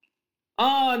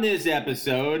On this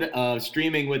episode of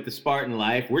Streaming with the Spartan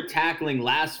Life, we're tackling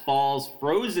last fall's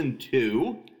Frozen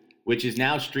 2, which is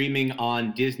now streaming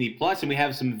on Disney+, and we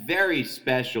have some very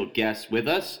special guests with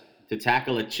us to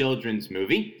tackle a children's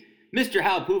movie. Mr.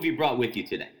 Haupt, who have you brought with you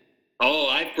today? Oh,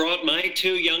 I've brought my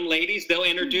two young ladies. They'll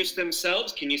introduce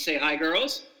themselves. Can you say hi,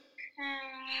 girls?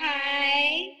 Hi.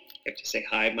 I have to say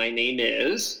hi. My name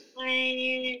is... My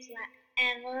name is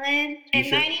Evelyn.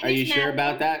 Are you sure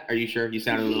about that? Are you sure? You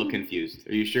sounded a little confused.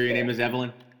 Are you sure your name is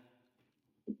Evelyn?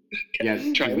 Yes,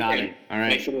 she's nodding. All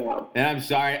right. And I'm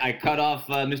sorry, I cut off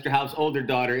Mr. Haupt's older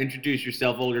daughter. Introduce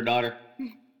yourself, older daughter.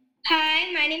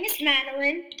 Hi, my name is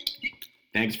Madelyn.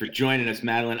 Thanks for joining us,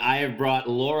 Madelyn. I have brought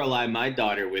Lorelai, my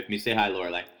daughter, with me. Say hi,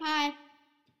 Lorelai. Hi.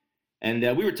 And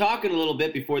we were talking a little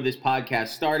bit before this podcast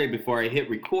started, before I hit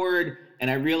record, and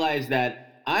I realized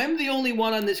that I'm the only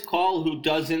one on this call who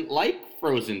doesn't like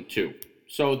Frozen 2.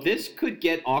 So this could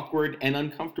get awkward and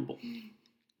uncomfortable.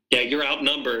 Yeah, you're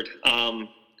outnumbered,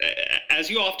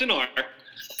 as you often are.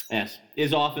 Yes,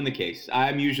 is often the case.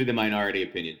 I'm usually the minority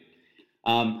opinion.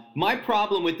 My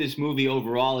problem with this movie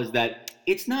overall is that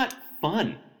it's not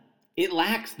fun. It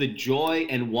lacks the joy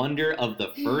and wonder of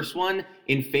the first one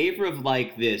in favor of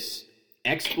like this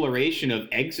exploration of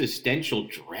existential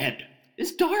dread.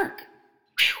 It's dark.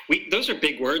 Those are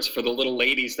big words for the little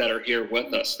ladies that are here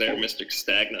with us there, Mr.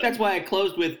 Castagna. That's why I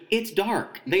closed with, it's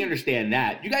dark. They understand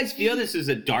that. You guys feel this is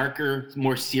a darker,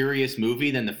 more serious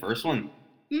movie than the first one?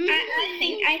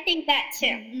 I think that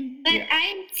too. But Yeah.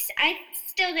 I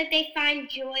still that they find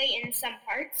joy in some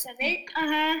parts of it.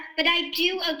 But I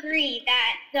do agree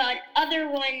that the other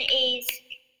one is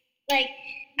like,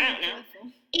 I don't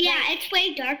know. Yeah, it's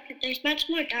way darker. There's much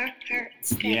more dark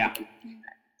parts. Yeah.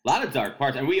 A lot of dark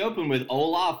parts. And we open with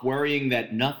Olaf worrying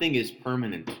that nothing is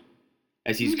permanent.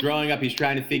 As he's growing up, he's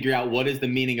trying to figure out what is the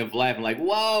meaning of life. I'm like,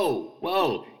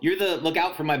 whoa, you're the look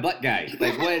out for my butt guy.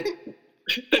 Like, what?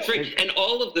 That's right. And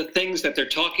all of the things that they're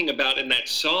talking about in that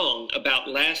song about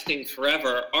lasting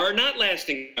forever are not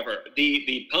lasting forever.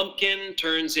 The pumpkin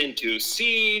turns into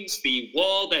seeds. The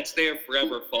wall that's there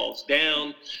forever falls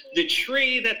down. The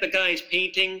tree that the guy's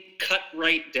painting cut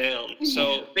right down.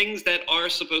 So things that are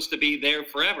supposed to be there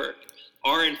forever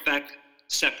are in fact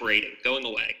separating, going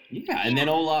away. Yeah, and then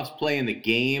Olaf's playing the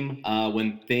game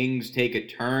when things take a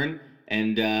turn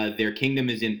and their kingdom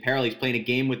is in peril. He's playing a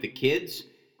game with the kids.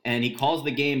 And he calls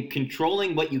the game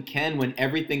Controlling What You Can When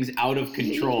Everything's Out of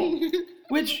Control,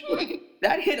 which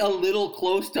that hit a little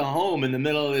close to home in the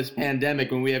middle of this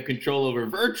pandemic when we have control over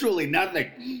virtually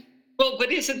nothing. Well,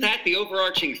 but isn't that the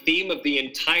overarching theme of the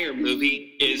entire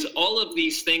movie, is all of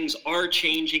these things are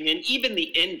changing, and even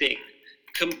the ending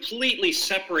completely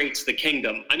separates the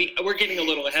kingdom. I mean, we're getting a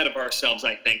little ahead of ourselves,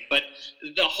 I think, but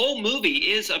the whole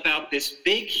movie is about this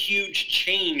big, huge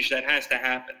change that has to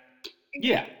happen.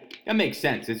 Yeah. That makes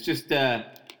sense. It's just,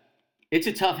 it's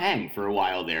a tough hang for a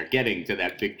while there, getting to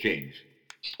that big change.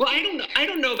 Well, I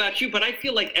don't know about you, but I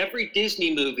feel like every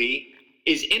Disney movie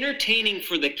is entertaining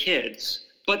for the kids,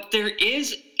 but there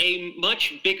is a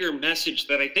much bigger message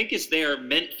that I think is there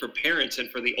meant for parents and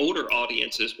for the older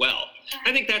audience as well.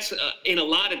 I think that's in a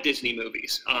lot of Disney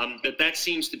movies, that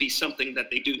seems to be something that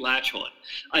they do latch on.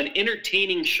 An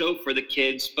entertaining show for the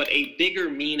kids, but a bigger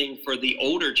meaning for the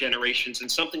older generations, and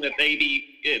something that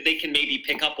they can maybe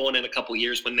pick up on in a couple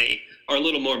years when they are a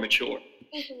little more mature.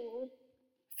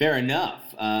 Fair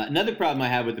enough. Another problem I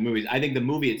have with the movies, I think the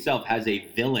movie itself has a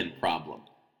villain problem.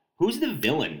 Who's the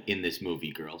villain in this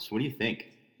movie, girls? What do you think?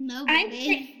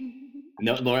 Nobody.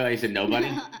 No, Laura, you said nobody?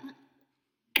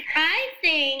 I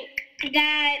think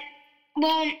that,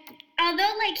 well,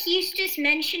 although like he's just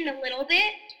mentioned a little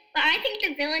bit, but I think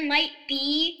the villain might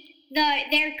be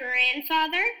their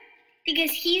grandfather,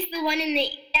 because he's the one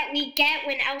that we get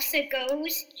when Elsa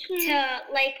goes to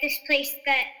like this place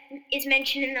that is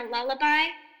mentioned in the lullaby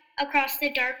across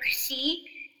the dark sea.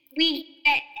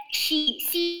 She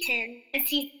sees him and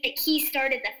sees that he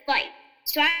started the fight.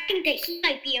 So I think that he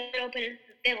might be a little bit of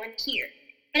the villain here.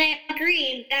 But I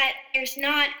agree that there's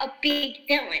not a big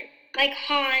villain like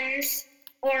Hans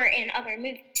or in other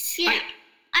movies. Yeah,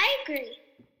 I agree.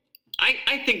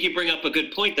 I think you bring up a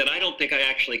good point that I don't think I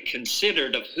actually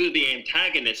considered of who the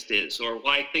antagonist is or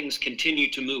why things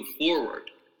continue to move forward.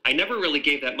 I never really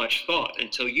gave that much thought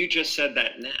until you just said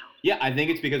that now. Yeah, I think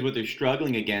it's because what they're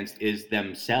struggling against is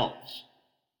themselves.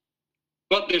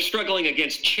 But they're struggling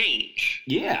against change.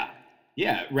 Yeah,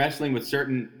 wrestling with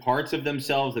certain parts of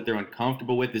themselves that they're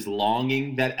uncomfortable with, this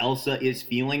longing that Elsa is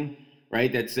feeling, right?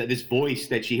 That's this voice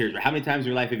that she hears. How many times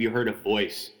in your life have you heard a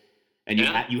voice and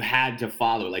you had to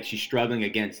follow? Like, she's struggling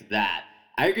against that.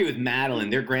 I agree with Madelyn.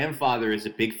 Their grandfather is a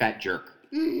big fat jerk.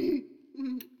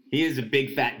 He is a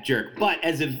big fat jerk. But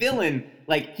as a villain,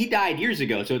 like, he died years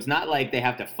ago, so it's not like they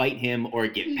have to fight him or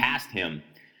get past him.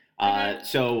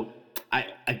 So I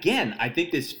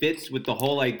think this fits with the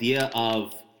whole idea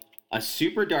of a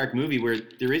super dark movie where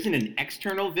there isn't an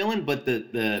external villain, but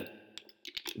the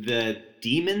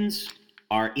demons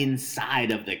are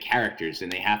inside of the characters,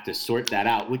 and they have to sort that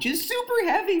out, which is super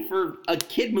heavy for a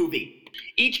kid movie.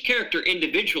 Each character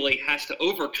individually has to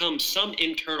overcome some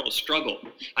internal struggle.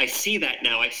 I see that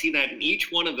now. I see that in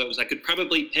each one of those. I could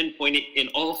probably pinpoint it in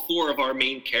all 4 of our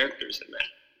main characters in that.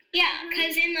 Yeah,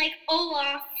 because in, like,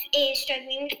 Olaf is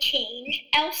struggling with change.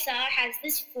 Elsa has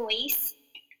this voice.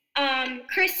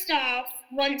 Kristoff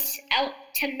wants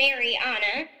to marry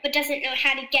Anna, but doesn't know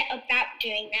how to get about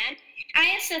doing that.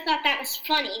 I also thought that was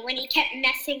funny when he kept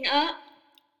messing up.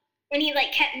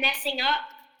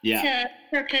 To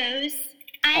propose.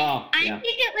 I think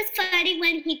it was funny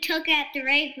when he took out the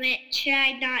ring but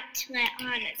tried not to let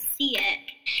Anna see it.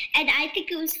 And I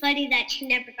think it was funny that she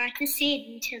never got to see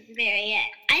it until the very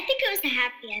end. I think it was a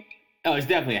happy ending. Oh, it's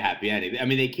definitely a happy ending. I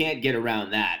mean, they can't get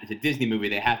around that. It's a Disney movie.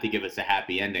 They have to give us a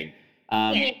happy ending.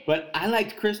 But I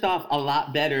liked Kristoff a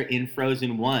lot better in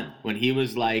Frozen 1 when he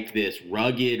was like this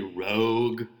rugged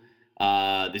rogue,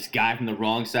 this guy from the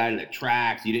wrong side of the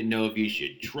tracks. You didn't know if you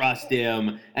should trust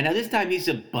him. And now this time he's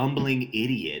a bumbling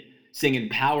idiot singing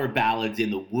power ballads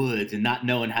in the woods and not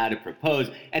knowing how to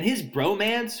propose. And his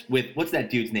bromance with, what's that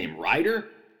dude's name, Ryder?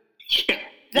 Yeah.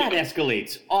 That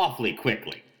escalates awfully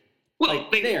quickly. Well,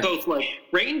 they both like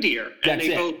reindeer, and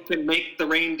they both can make the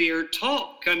reindeer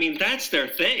talk. I mean, that's their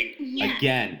thing. Yeah.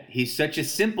 Again, he's such a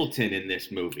simpleton in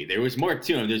this movie. There was more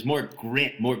to him. There's more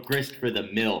grit, more grist for the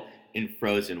mill in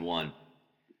Frozen 1.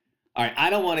 All right,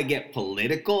 I don't want to get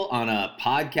political on a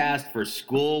podcast for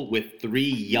school with 3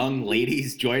 young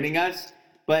ladies joining us,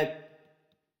 but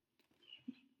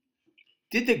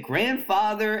did the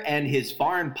grandfather and his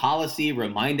foreign policy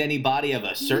remind anybody of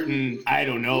a certain, I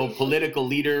don't know, political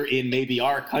leader in maybe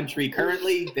our country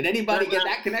currently? Did anybody get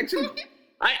that connection?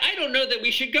 I don't know that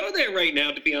we should go there right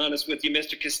now, to be honest with you,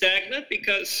 Mr. Castagna,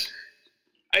 because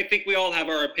I think we all have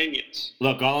our opinions.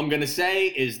 Look, all I'm going to say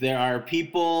is there are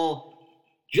people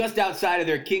just outside of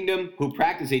their kingdom who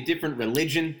practice a different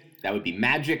religion. That would be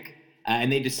magic.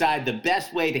 And they decide the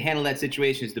best way to handle that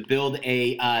situation is to build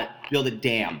a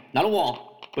dam. Not a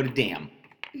wall, but a dam.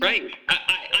 Right.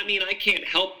 I mean, I can't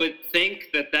help but think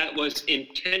that was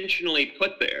intentionally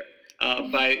put there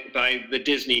by the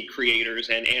Disney creators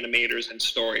and animators and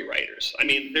story writers. I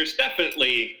mean, there's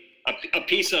definitely a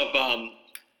piece of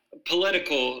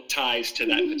political ties to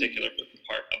that particular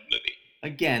part of the movie.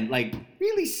 Again, like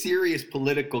really serious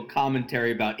political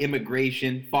commentary about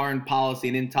immigration, foreign policy,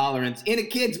 and intolerance in a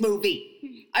kid's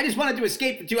movie. I just wanted to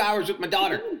escape for 2 hours with my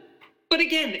daughter. But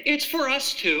again, it's for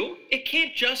us too. It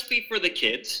can't just be for the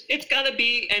kids. It's got to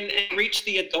be and reach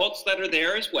the adults that are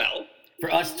there as well.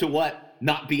 For us to what?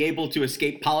 Not be able to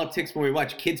escape politics when we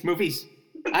watch kids' movies?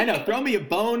 I know, throw me a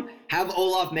bone, have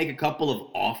Olaf make a couple of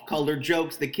off-color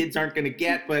jokes the kids aren't going to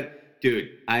get, but dude,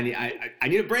 I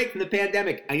need a break from the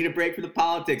pandemic. I need a break from the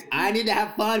politics. I need to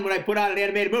have fun when I put on an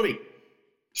animated movie.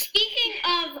 Speaking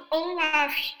of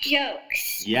Olaf's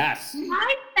jokes. Yes.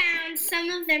 I found some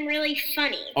of them really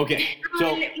funny. Okay,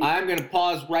 so I'm going to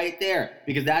pause right there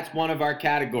because that's one of our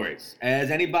categories. As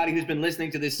anybody who's been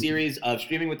listening to this series of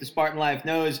Streaming with the Spartan Life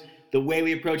knows, the way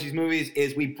we approach these movies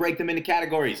is we break them into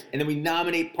categories, and then we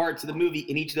nominate parts of the movie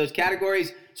in each of those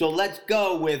categories. So let's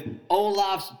go with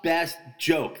Olaf's best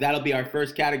joke. That'll be our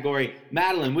first category.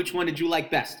 Madelyn, which one did you like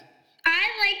best? I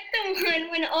liked the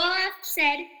one when Olaf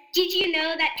said, "Did you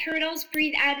know that turtles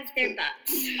breathe out of their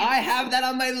butts?" I have that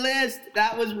on my list.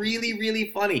 That was really,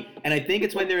 really funny. And I think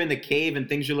it's when they're in the cave and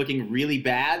things are looking really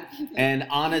bad, and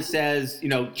Anna says,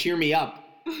 cheer me up.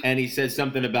 And he says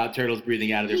something about turtles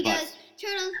breathing out of their butts.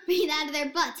 Turtles breathe out of their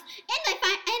butts. And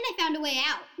I found a way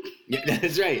out. Yeah,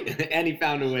 that's right. And he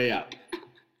found a way out.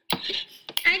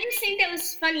 I just think that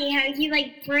was funny how he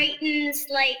brightens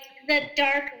the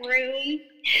dark room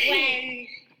when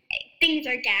things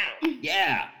are down.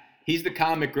 Yeah. He's the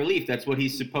comic relief. That's what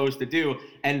he's supposed to do.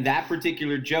 And that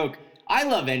particular joke, I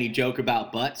love any joke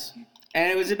about butts.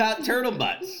 And it was about turtle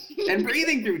butts and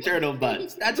breathing through turtle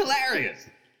butts. That's hilarious.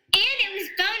 And it was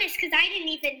bonus because I didn't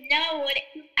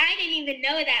even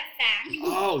know that fact.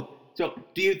 Oh, so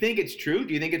do you think it's true?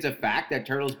 Do you think it's a fact that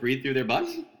turtles breathe through their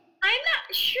butts? I'm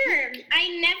not sure. I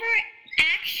never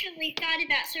actually thought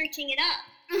about searching it up.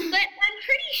 But I'm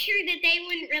pretty sure that they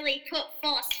wouldn't really put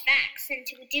false facts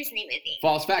into a Disney movie.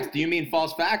 False facts? Do you mean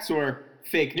false facts or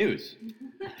fake news?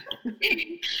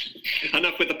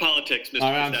 Enough with the politics, Mr.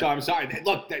 All right, I'm sorry.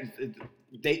 Look,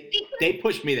 They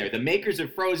pushed me there. The makers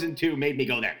of Frozen 2 made me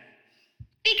go there.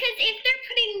 Because if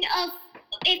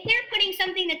they're putting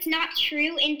something that's not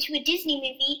true into a Disney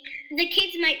movie, the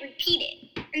kids might repeat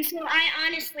it. And so I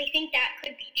honestly think that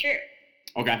could be true.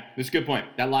 Okay, that's a good point.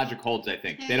 That logic holds, I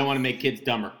think. They don't want to make kids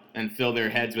dumber and fill their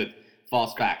heads with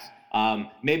false facts.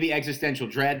 Maybe existential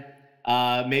dread,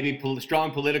 maybe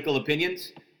strong political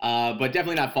opinions, but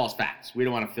definitely not false facts. We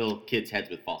don't want to fill kids' heads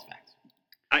with false facts.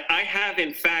 I have,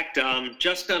 in fact,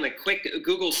 just done a quick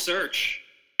Google search,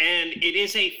 and it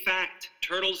is a fact.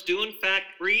 Turtles do, in fact,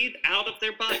 breathe out of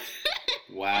their butt.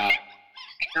 Wow.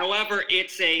 However,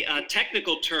 it's a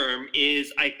technical term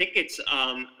I think it's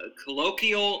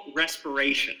colloquial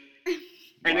respiration.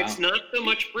 And Wow. it's not so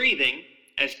much breathing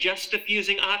as just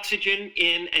diffusing oxygen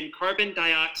in and carbon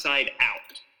dioxide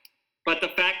out. But the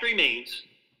fact remains,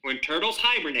 when turtles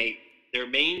hibernate, their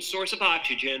main source of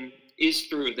oxygen is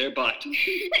through their butt.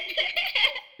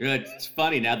 It's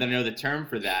funny, now that I know the term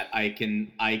for that, I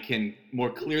can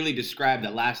more clearly describe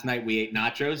that last night we ate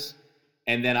nachos,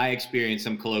 and then I experienced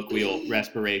some colloquial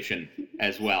respiration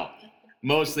as well.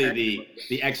 Mostly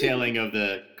the exhaling of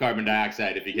the carbon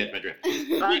dioxide, if you get my drift.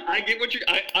 I get what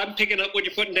I'm picking up what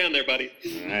you're putting down there, buddy.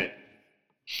 All right.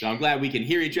 So I'm glad we can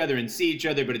hear each other and see each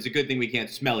other, but it's a good thing we can't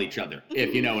smell each other,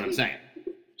 if you know what I'm saying.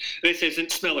 This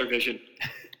isn't smeller vision.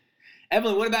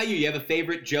 Evelyn, what about you? You have a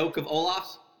favorite joke of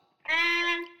Olaf's?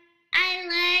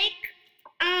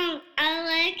 I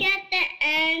like at the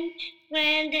end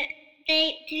when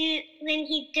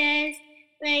he does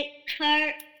like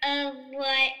part of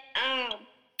what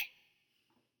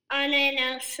Anna and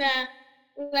Elsa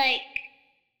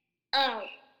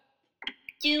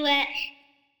do at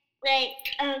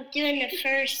doing the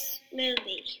first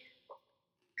movie,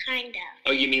 kind of.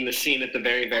 Oh, you mean the scene at the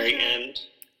very, very end?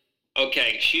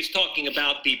 Okay, she's talking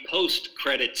about the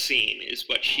post-credit scene is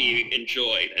what she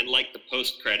enjoyed and liked the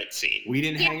post-credit scene. We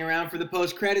didn't hang around for the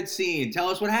post-credit scene. Tell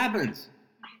us what happens.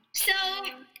 So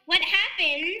what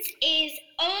happens is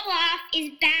Olaf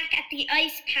is back at the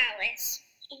Ice Palace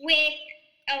with,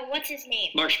 what's his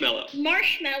name? Marshmallow.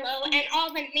 Marshmallow and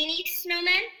all the mini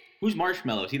snowmen. Who's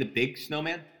Marshmallow? Is he the big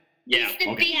snowman? Yeah. He's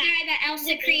the big guy that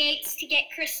Elsa creates to get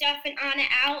Kristoff and Anna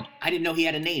out. I didn't know he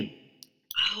had a name.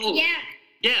 Oh. Yeah.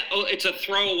 Yeah, it's a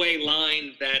throwaway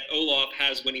line that Olaf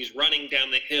has when he's running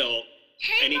down the hill.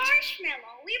 Hey,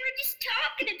 Marshmallow, we were just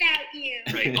talking about you.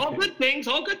 Right, all good things,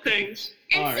 all good things.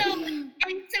 And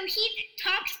so he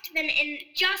talks to them, and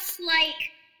just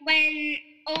like when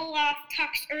Olaf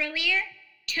talks earlier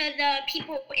to the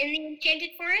people in the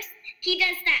Enchanted Forest, he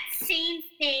does that same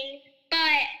thing,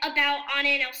 but about Anna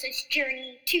and Elsa's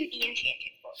journey to the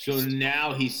Enchanted Forest. So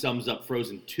now he sums up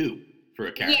Frozen 2 for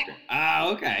a character. Yeah. Ah,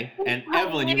 okay. And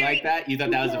Evelyn, you like that? You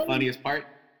thought that was the funniest part?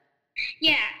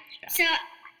 Yeah. So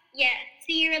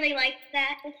you really liked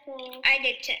that? I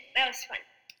did too. That was fun.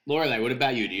 Lorelai, what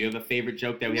about you? Do you have a favorite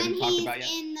joke that we haven't talked about yet?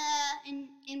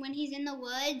 When he's in the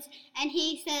woods and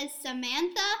he says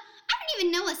Samantha, I don't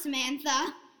even know a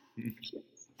Samantha.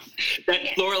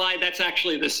 Lorelai, that's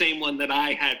actually the same one that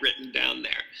I had written down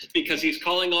there, because he's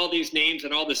calling all these names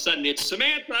and all of a sudden it's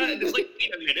Samantha, and it's like,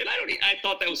 wait a minute, I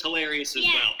thought that was hilarious as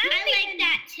well. I like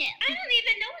that too. I don't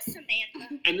even know a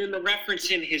Samantha. And then the reference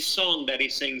in his song that he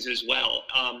sings as well,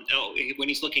 when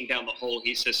he's looking down the hole,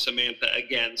 he says Samantha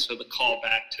again, so the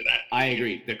callback to that. I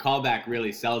agree. The callback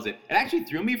really sells it. It actually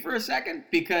threw me for a second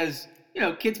because,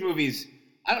 kids' movies,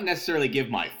 I don't necessarily give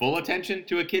my full attention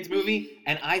to a kid's movie,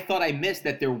 and I thought I missed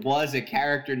that there was a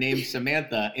character named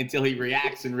Samantha until he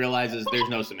reacts and realizes there's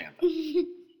no Samantha.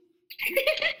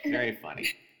 Very funny.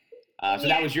 So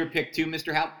that was your pick too,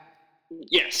 Mr. Haupt?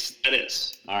 Yes, that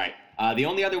is. All right. The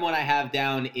only other one I have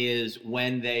down is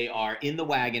when they are in the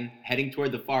wagon heading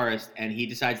toward the forest, and he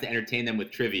decides to entertain them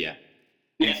with trivia.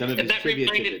 And some of his trivia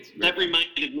tidbits. That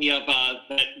reminded me of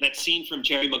that scene from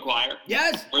Jerry Maguire.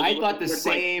 Yes, I thought the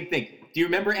same thing. Do you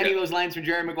remember any of those lines from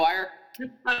Jerry Maguire?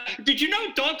 Did you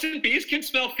know dogs and bees can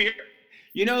smell fear?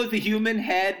 You know the human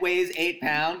head weighs 8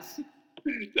 pounds?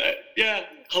 Yeah,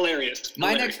 hilarious.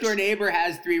 My next door neighbor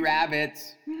has 3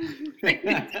 rabbits.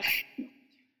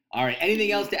 All right,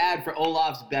 anything else to add for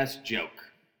Olaf's best joke?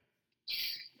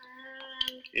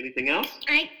 Anything else?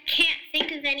 I can't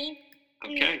think of any.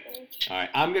 Okay. All right,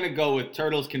 I'm going to go with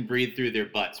turtles can breathe through their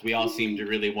butts. We all seem to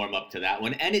really warm up to that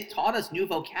one. And it taught us new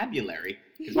vocabulary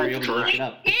because we were able to look it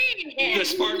up. The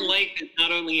Spartan life is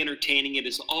not only entertaining, it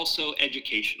is also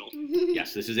educational.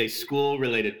 Yes, this is a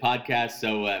school-related podcast,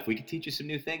 so if we can teach you some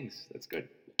new things, that's good.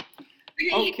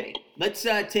 Okay, let's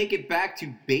take it back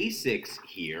to basics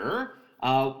here.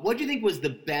 What do you think was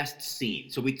the best scene?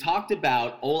 So we talked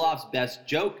about Olaf's best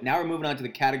joke. Now we're moving on to the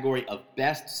category of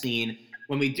best scene.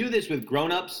 when we do this with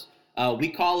grown-ups, we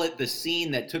call it the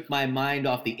scene that took my mind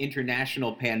off the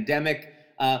international pandemic.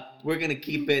 We're going to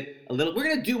keep it a little... We're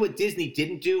going to do what Disney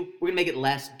didn't do. We're going to make it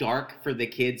less dark for the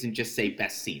kids and just say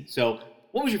best scene. So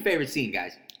what was your favorite scene,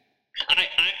 guys?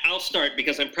 I'll start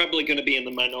because I'm probably going to be in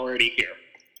the minority here.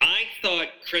 I thought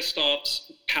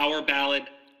Kristoff's power ballad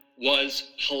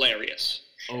was hilarious.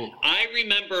 Oh. I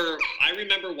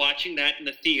remember watching that in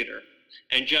the theater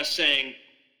and just saying,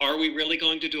 are we really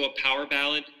going to do a power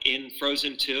ballad in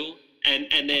Frozen 2?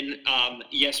 And then,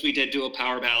 yes, we did do a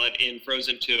power ballad in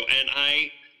Frozen 2.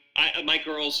 And my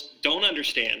girls don't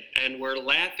understand and were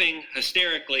laughing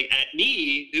hysterically at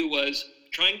me, who was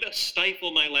trying to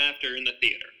stifle my laughter in the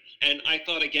theater. And I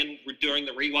thought, again, during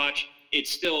the rewatch, it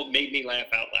still made me laugh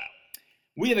out loud.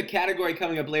 We have a category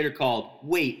coming up later called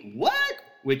Wait, What?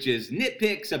 Which is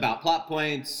nitpicks about plot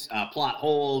points, plot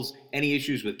holes, any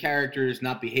issues with characters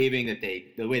not behaving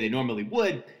the way they normally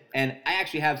would. And I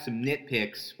actually have some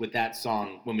nitpicks with that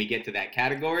song when we get to that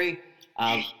category.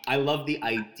 I love the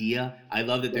idea. I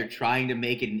love that they're trying to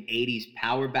make it an 80s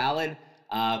power ballad,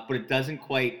 but it doesn't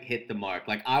quite hit the mark.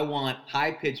 Like, I want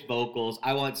high-pitched vocals.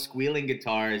 I want squealing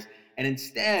guitars. And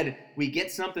instead, we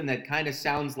get something that kind of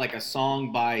sounds like a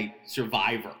song by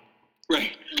Survivor.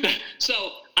 Right. So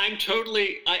I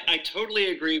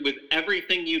totally agree with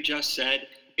everything you just said.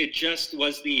 It just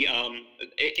was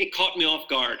it caught me off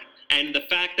guard. And the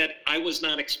fact that I was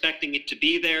not expecting it to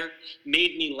be there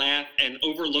made me laugh and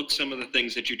overlook some of the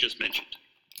things that you just mentioned.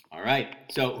 All right.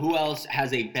 So who else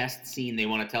has a best scene they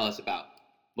want to tell us about?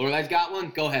 Lorelai's got one?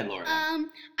 Go ahead, Lorelai.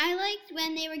 I liked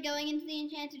when they were going into the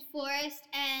Enchanted Forest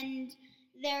and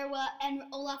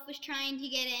Olaf was trying to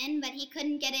get in, but he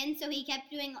couldn't get in, so he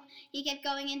kept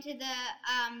going into the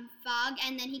fog,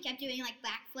 and then he kept doing like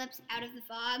backflips out of the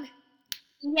fog.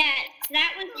 Yes,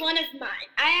 that was one of mine.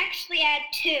 I actually had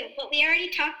two, but we already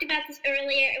talked about this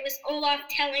earlier. It was Olaf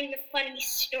telling the funny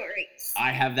stories.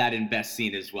 I have that in best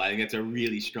scene as well. I think it's a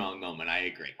really strong moment. I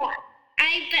agree. Yeah.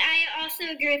 But I also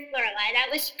agree with Lorelai. That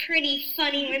was pretty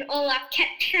funny when Olaf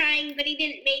kept trying, but he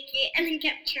didn't make it, and then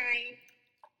kept trying.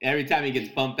 Every time he gets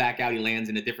bumped back out, he lands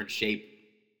in a different shape.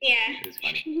 Yeah. It's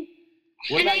funny.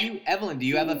 What about you, Evelyn? Do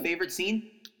you have a favorite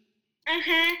scene?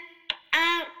 Uh-huh.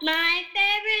 My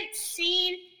favorite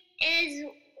scene is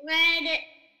when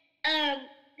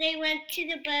they went to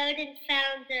the boat and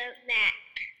found the map.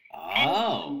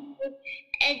 Oh.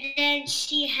 And then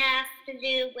she has to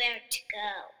know where to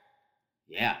go.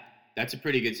 Yeah, that's a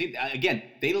pretty good scene. Again,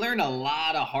 they learn a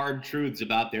lot of hard truths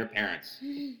about their parents.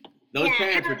 Those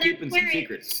parents were keeping some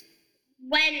secrets.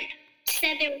 When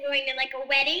said they were going to like a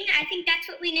wedding, I think that's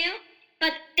what we knew.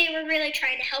 But they were really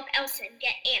trying to help Elsa and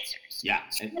get answers. Yeah.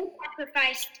 So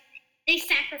they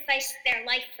sacrificed their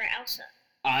life for Elsa.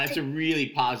 That's a really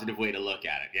positive way to look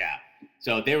at it, yeah.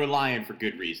 So they were lying for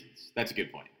good reasons. That's a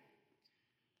good point.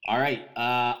 All right.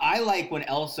 I like when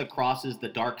Elsa crosses the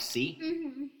Dark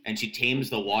Sea and she tames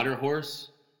the water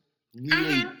horse.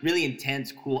 Really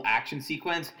intense, cool action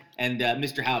sequence. And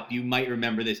Mr. Haupt, you might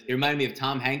remember this. It reminded me of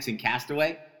Tom Hanks in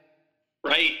Castaway.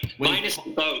 Right. Minus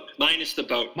the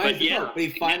boat. But he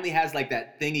finally has like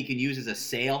that thing he can use as a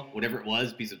sail, whatever it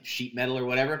was, piece of sheet metal or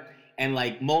whatever. And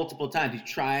like multiple times he's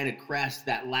trying to crest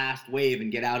that last wave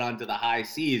and get out onto the high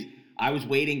seas. I was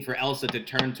waiting for Elsa to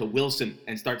turn to Wilson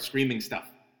and start screaming stuff.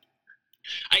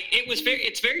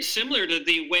 It's very similar to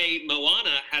the way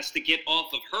Moana has to get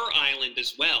off of her island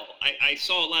as well. I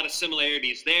saw a lot of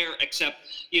similarities there, except,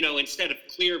 instead of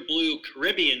clear blue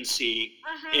Caribbean Sea,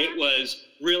 it was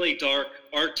really dark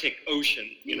Arctic Ocean,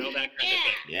 that kind of thing.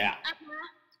 Yeah.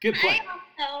 Good point.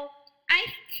 I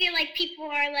feel like people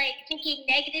are like thinking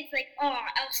negative, like, oh,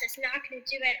 Elsa's not going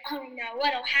to do it. Oh no,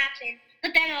 what'll happen?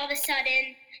 But then all of a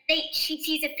sudden, she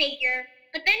sees a figure,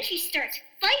 but then she starts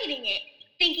fighting it,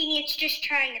 thinking it's just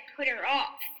trying to put her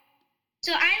off.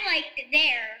 So I liked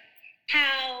there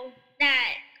how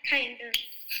that kind of...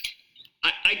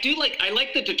 I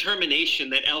like the determination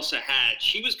that Elsa had.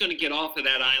 She was going to get off of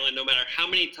that island no matter how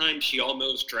many times she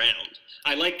almost drowned.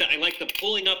 I like the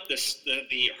pulling up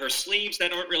her sleeves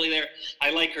that aren't really there. I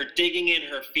like her digging in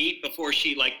her feet before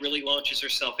she really launches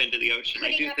herself into the ocean.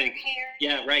 I do think.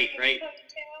 Yeah, right.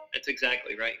 That's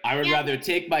exactly right. I would rather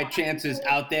take my chances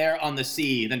out there on the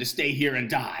sea than to stay here and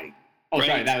die. Oh, right.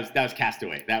 Sorry, that was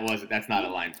Castaway. That's not a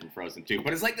line from Frozen 2,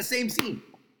 but it's like the same scene.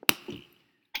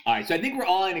 All right, so I think we're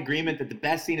all in agreement that the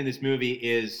best scene in this movie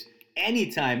is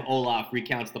anytime Olaf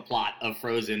recounts the plot of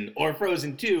Frozen or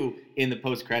Frozen 2 in the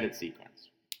post-credit sequence.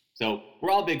 So we're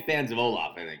all big fans of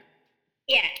Olaf, I think.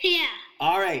 Yeah.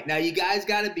 All right, now you guys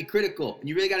got to be critical.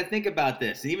 You really got to think about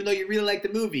this. And even though you really like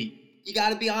the movie, you got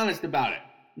to be honest about it.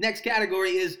 Next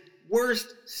category is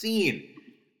worst scene.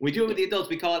 We do it with the adults.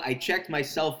 We call it I checked my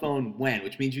cell phone when,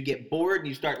 which means you get bored and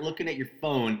you start looking at your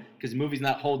phone because the movie's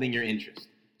not holding your interest.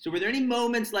 So were there any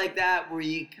moments like that where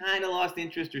you kind of lost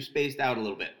interest or spaced out a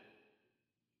little bit?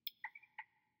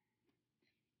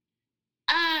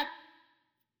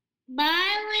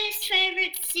 My least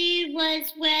favorite scene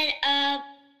was when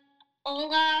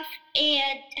Olaf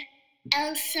and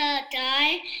Elsa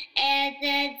died, and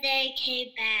then they came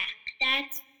back.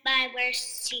 That's my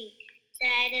worst scene. So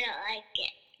I didn't like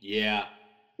it. Yeah,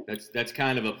 that's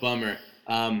kind of a bummer.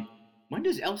 When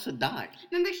does Elsa die?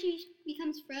 Remember, she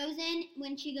becomes frozen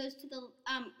when she goes to the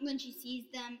when she sees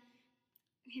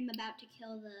him about to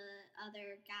kill the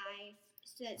other guy.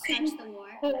 So it starts the war.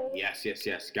 Yes.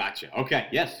 Gotcha. Okay,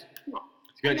 yes.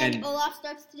 It's good. And then Olaf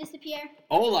starts to disappear.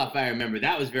 Olaf, I remember,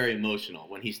 that was very emotional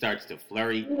when he starts to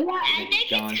flurry. Yeah, I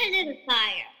think it's because of the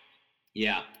fire.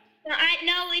 Yeah.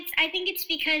 I think it's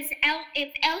because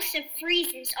if Elsa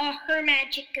freezes, all her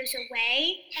magic goes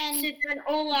away. And so then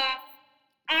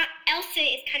Elsa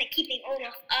is kind of keeping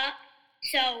Olaf up.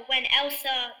 So when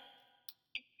Elsa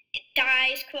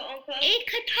dies, quote unquote, it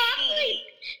could probably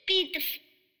be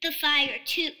the fire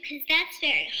too, because that's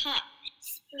very hot.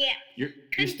 Yeah.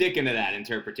 You're sticking to that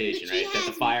interpretation, right? That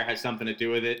the fire has something to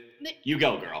do with it. You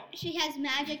go, girl. She has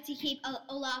magic to keep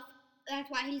Olaf. That's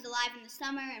why he's alive in the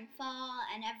summer and fall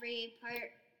and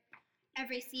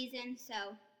every season.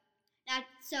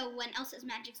 So when Elsa's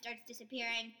magic starts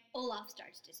disappearing, Olaf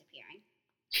starts disappearing.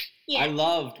 Yeah. I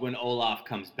loved when Olaf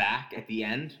comes back at the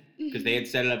end because they had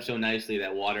set it up so nicely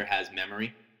that water has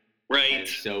memory. Right. And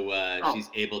so she's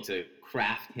able to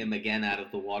craft him again out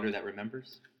of the water that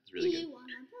remembers. It's really good.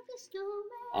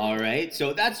 All right.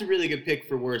 So that's a really good pick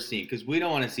for worst scene because we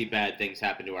don't want to see bad things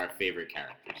happen to our favorite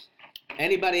characters.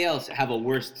 Anybody else have a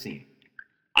worst scene?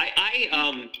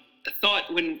 I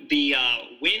thought when the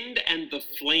wind and the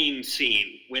flame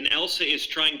scene, when Elsa is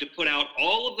trying to put out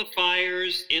all of the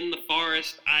fires in the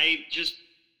forest, I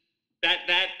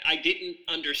didn't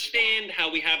understand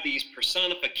how we have these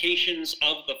personifications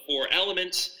of the four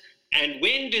elements, and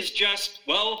wind is just,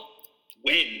 well,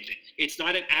 wind. It's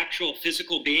not an actual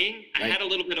physical being. Right. I had a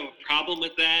little bit of a problem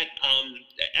with that.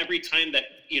 Every time that,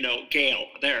 Gale,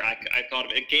 I thought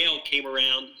of it, Gale came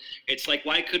around, it's like,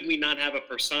 why could we not have a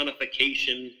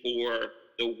personification for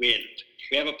the wind?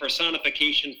 We have a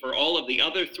personification for all of the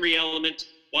other three elements.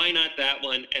 Why not that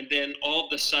one? And then all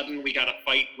of a sudden we got to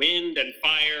fight wind and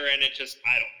fire, and it just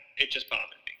bothered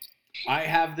me. I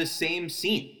have the same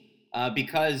scene.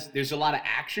 Because there's a lot of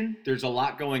action, there's a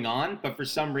lot going on, but for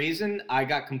some reason, I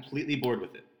got completely bored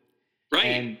with it. Right.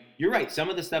 And you're right, some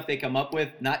of the stuff they come up with,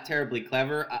 not terribly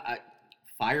clever.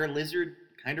 Fire lizard,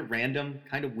 kind of random,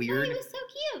 kind of weird. Oh, he was so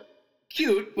cute.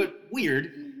 Cute, but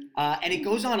weird. And it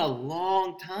goes on a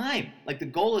long time. Like, the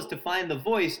goal is to find the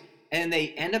voice, and they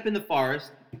end up in the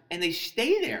forest, and they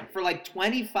stay there for like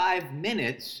 25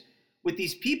 minutes with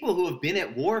these people who have been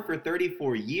at war for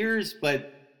 34 years,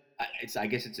 but... I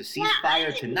guess it's a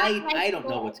ceasefire tonight. I don't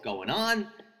know what's going on.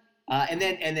 And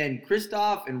then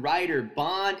Kristoff and Ryder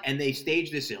bond, and they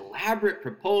stage this elaborate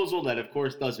proposal that, of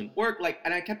course, doesn't work.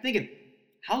 And I kept thinking,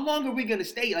 how long are we going to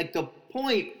stay? Like, the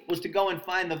point was to go and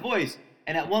find the voice.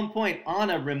 And at one point,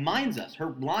 Anna reminds us,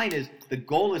 her line is, the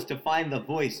goal is to find the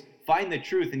voice, find the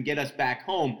truth, and get us back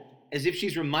home, as if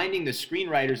she's reminding the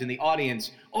screenwriters in the audience,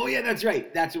 oh, yeah, that's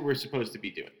right. That's what we're supposed to be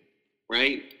doing.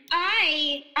 Right.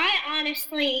 I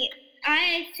honestly,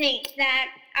 I think that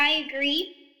I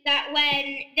agree that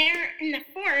when they're in the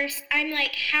forest, I'm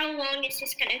like, how long is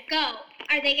this going to go?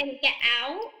 Are they going to get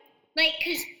out? Like,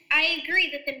 because I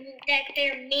agree that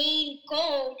their main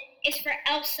goal is for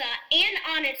Elsa and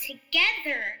Anna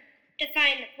together to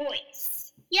find the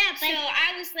voice. Yeah, but... So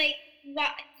I was like,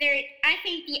 I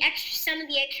think some of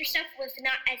the extra stuff was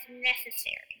not as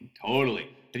necessary. Totally.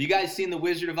 Have you guys seen The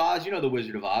Wizard of Oz? You know The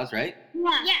Wizard of Oz, right?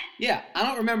 Yeah. Yeah. I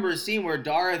don't remember a scene where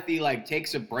Dorothy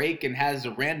takes a break and has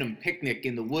a random picnic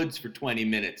in the woods for 20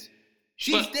 minutes.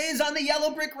 She stays on the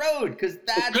yellow brick road because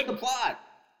that's the plot.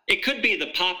 It could be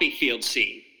the poppy field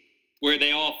scene where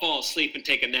they all fall asleep and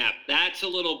take a nap. That's a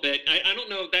little bit, I don't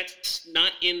know if that's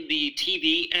not in the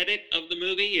TV edit of the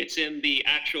movie. It's in the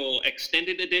actual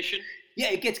extended edition. Yeah,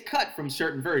 it gets cut from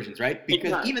certain versions, right?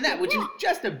 Because even that, which is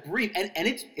just a brief, and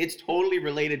it's totally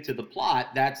related to the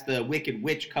plot. That's the Wicked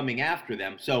Witch coming after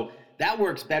them. So that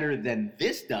works better than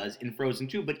this does in Frozen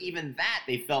 2. But even that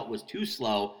they felt was too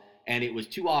slow, and it was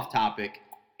too off topic,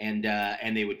 and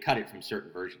they would cut it from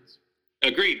certain versions.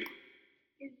 Agreed.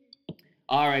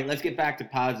 All right, let's get back to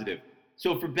positive.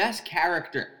 So for best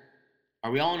character,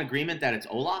 are we all in agreement that it's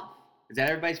Olaf? Is that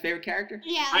everybody's favorite character?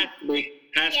 Yeah.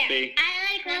 Has to be.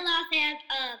 I like Olaf and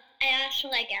I also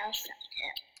like Elsa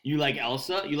too. You like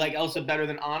Elsa? You like Elsa better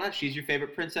than Anna? She's your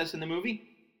favorite princess in the movie?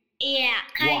 Yeah,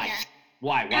 kinda. Why?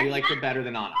 Why? Why do you like her better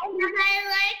than Anna? Because I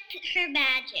liked her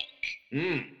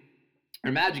magic.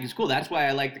 Her magic is cool. That's why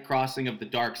I like the crossing of the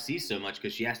Dark Sea so much,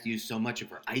 because she has to use so much of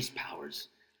her ice powers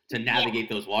to navigate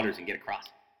those waters and get across.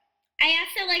 I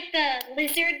also like the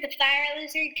lizard, the fire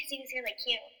lizard, because he was really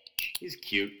cute. He's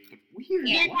cute, but weird.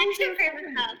 Yeah, Why that's is her that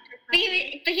favorite Haupt.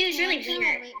 But he was really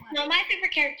weird. No, my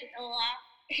favorite character is Olaf.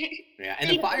 Yeah, and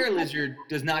the fire lizard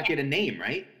does not get a name,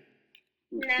 right?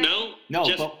 No, No,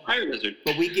 just but, fire lizard.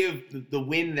 But we give the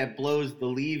wind that blows the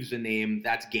leaves a name.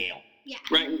 That's Gale. Yeah.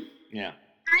 Right. Yeah.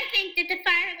 I think that the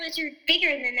fire lizard's bigger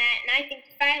than that, and I think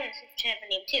the fire lizard should have a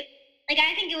name too. Like,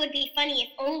 I think it would be funny if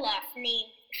Olaf named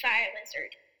the fire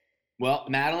lizard. Well,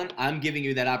 Madelyn, I'm giving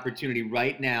you that opportunity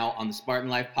right now on the Spartan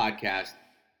Life podcast.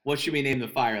 What should we name the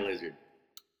fire lizard?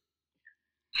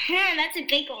 That's a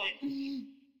big one.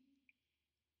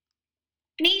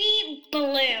 Maybe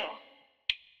Blue.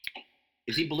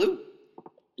 Is he blue?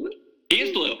 He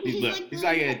is blue. He's blue. He's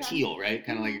like a teal, right?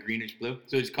 Kind of like a greenish blue.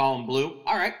 So just call him Blue.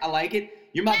 All right, I like it.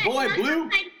 You're my boy, Blue.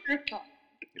 Kind of purple.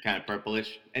 You're kind of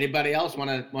purplish. Anybody else want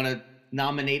to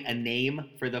nominate a name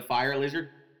for the fire lizard?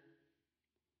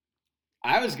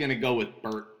 I was gonna go with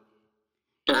Bert.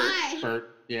 Why?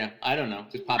 Bert. Yeah, I don't know.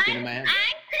 Just popped into my head.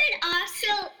 I could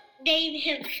also name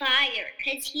him Fire,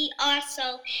 because he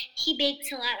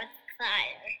makes a lot of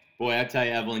fire. Boy, I tell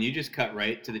you, Evelyn, you just cut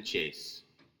right to the chase.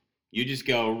 You just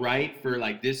go right for,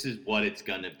 like, this is what it's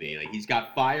gonna be. Like, he's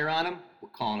got fire on him, we're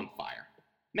calling him Fire.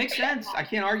 Makes sense. I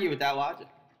can't argue with that logic.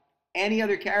 Any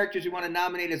other characters you want to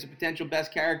nominate as a potential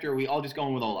best character, or are we all just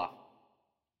going with Olaf?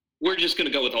 We're just going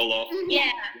to go with Olaf.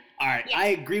 Yeah. All right, Yeah. I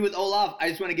agree with Olaf. I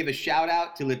just want to give a shout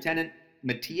out to Lieutenant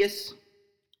Matthias,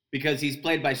 because he's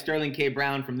played by Sterling K.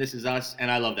 Brown from This Is Us,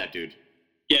 and I love that dude.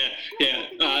 Yeah.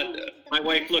 My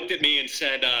wife looked at me and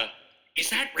said, is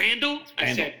that Randall? I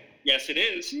Randall. said, yes, it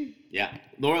is. Yeah.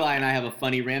 Lorelai and I have a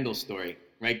funny Randall story.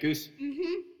 Right, Goose?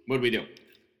 Mhm. What'd we do?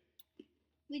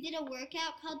 We did a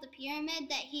workout called the pyramid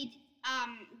that he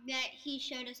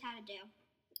showed us how to do.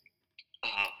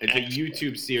 It's a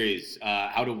YouTube series,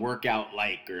 how to work out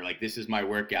like, or like, this is my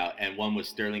workout. And one was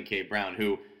Sterling K. Brown,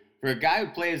 who, for a guy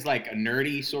who plays like a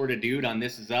nerdy sort of dude on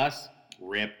This Is Us,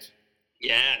 ripped.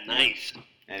 Yeah, nice.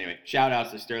 Anyway, shout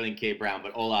outs to Sterling K. Brown,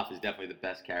 but Olaf is definitely the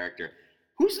best character.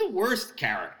 Who's the worst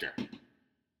character?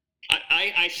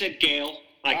 I said Gale.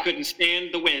 I couldn't stand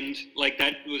the wind. Like,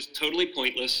 that was totally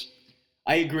pointless.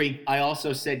 I agree. I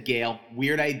also said Gale.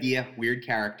 Weird idea, weird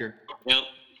character. Yeah.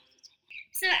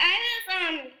 So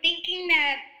I was thinking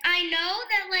that I know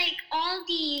that like all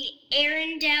the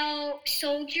Arendelle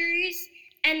soldiers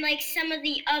and like some of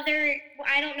the other,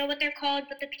 I don't know what they're called,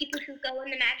 but the people who go in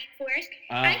the magic forest.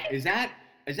 Is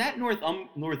that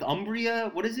Northumbria?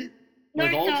 What is it?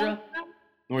 Northuldra?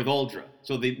 Northuldra.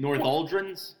 So the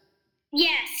Northuldrans?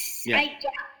 Yes. Yeah.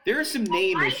 There are some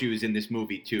name issues in this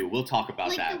movie too. We'll talk about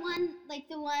Like that.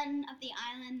 the one of the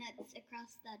island that's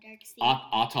across the Dark Sea.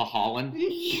 Atahalan?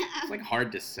 Yeah. It's like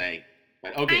hard to say.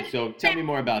 But okay, so tell me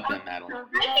more about them, Madelyn.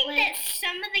 I think that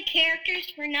some of the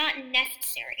characters were not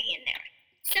necessary in there.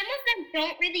 Some of them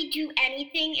don't really do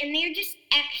anything, and they're just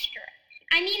extra.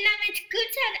 I mean, now it's good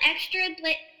to have extra,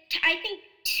 but I think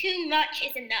too much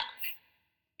is enough.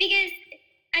 Because,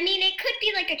 I mean, it could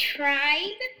be like a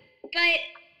tribe, but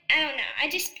I don't know. I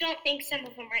just don't think some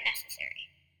of them are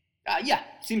necessary. Yeah,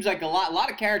 seems like a lot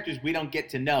of characters we don't get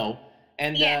to know,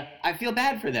 and I feel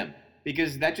bad for them,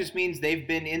 because that just means they've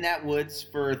been in that woods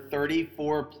for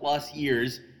 34 plus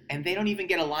years, and they don't even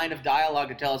get a line of dialogue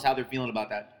to tell us how they're feeling about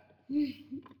that.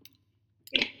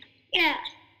 Yeah.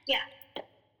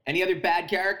 Any other bad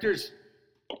characters?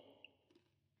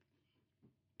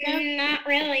 Not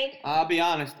really. I'll be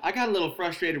honest, I got a little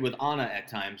frustrated with Anna at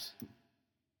times.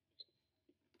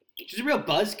 She's a real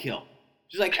buzzkill.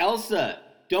 She's like, Elsa,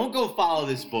 don't go follow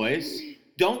this voice.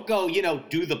 Don't go,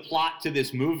 do the plot to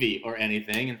this movie or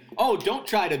anything. And, don't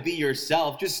try to be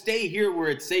yourself. Just stay here where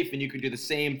it's safe and you can do the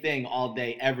same thing all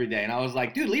day, every day. And I was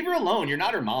like, dude, leave her alone. You're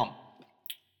not her mom.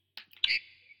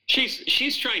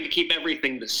 She's trying to keep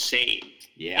everything the same.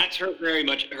 Yeah. That's her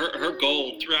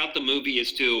goal throughout the movie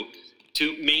is to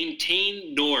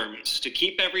maintain norms, to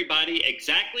keep everybody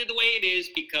exactly the way it is,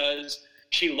 because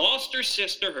she lost her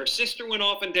sister. Her sister went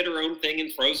off and did her own thing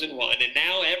in Frozen 1. And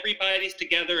now everybody's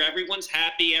together. Everyone's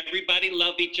happy. Everybody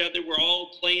love each other. We're all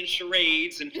playing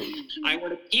charades. And I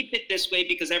want to keep it this way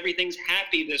because everything's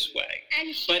happy this way.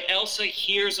 But Elsa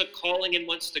hears a calling and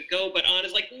wants to go. But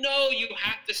Anna's like, no, you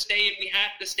have to stay and we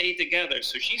have to stay together.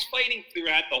 So she's fighting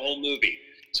throughout the whole movie.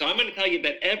 So I'm going to tell you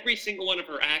that every single one of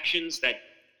her actions that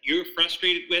you're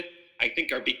frustrated with, I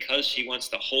think are because she wants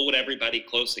to hold everybody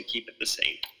close and keep it the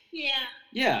same. Yeah.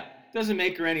 Yeah, doesn't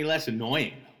make her any less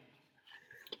annoying.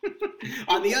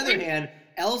 On the other hand,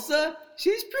 Elsa,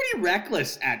 she's pretty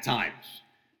reckless at times.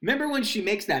 Remember when she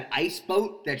makes that ice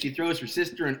boat that she throws her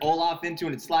sister and Olaf into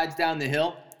and it slides down the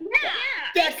hill? Yeah.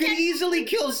 That could easily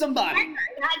kill somebody.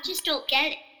 I just don't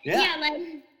get it. Yeah. Like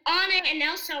Anna and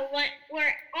Elsa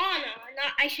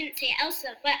I shouldn't say Elsa,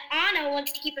 but Anna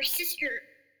wants to keep her sister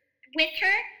with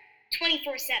her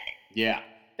 24/7. Yeah,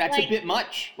 that's a bit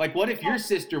much. Like, what if your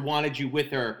sister wanted you with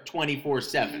her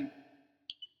 24/7?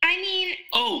 I mean...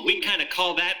 Oh, we kind of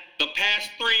call that the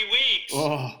past 3 weeks.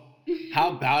 Oh,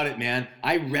 how about it, man?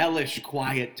 I relish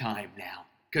quiet time now,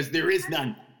 because there is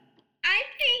none. I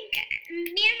think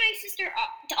me and my sister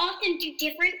often do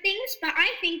different things, but I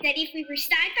think that if we were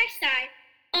side by side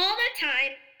all the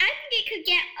time, I think it could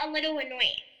get a little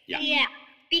annoying. Yeah.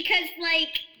 Because,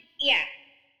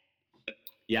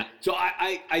 Yeah, so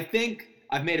I think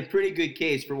I've made a pretty good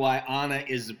case for why Anna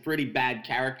is a pretty bad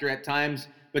character at times,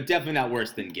 but definitely not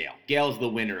worse than Gale. Gale's the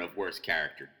winner of worst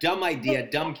character. Dumb idea,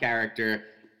 dumb character.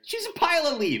 She's a pile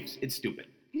of leaves. It's stupid.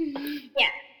 Yeah.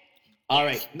 All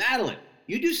right, Madelyn,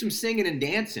 you do some singing and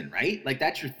dancing, right? Like,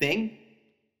 that's your thing?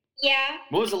 Yeah.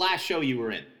 What was the last show you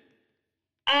were in?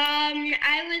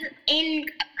 I was in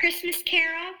Christmas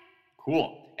Carol.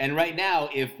 Cool. And right now,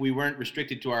 if we weren't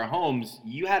restricted to our homes,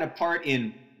 you had a part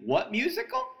in what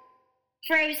musical?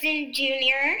 Frozen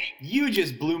Junior. You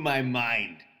just blew my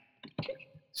mind.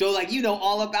 So, like, you know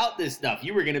all about this stuff.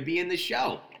 You were going to be in the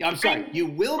show. I'm sorry, you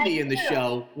will be in the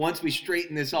show once we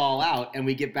straighten this all out and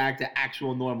we get back to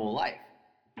actual normal life.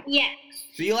 Yes.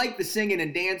 So you like the singing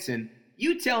and dancing.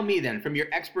 You tell me then, from your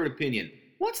expert opinion,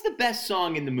 what's the best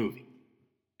song in the movie?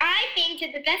 I think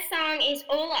that the best song is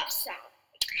Olaf's song.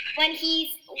 When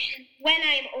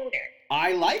I'm older.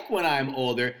 I like When I'm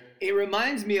Older. It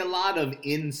reminds me a lot of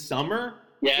In Summer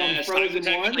Yes, from I Frozen was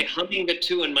actually 1. humming the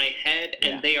two in my head,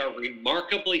 and Yeah. they are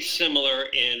remarkably similar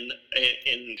in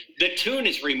the tune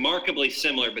is remarkably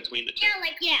similar between the two.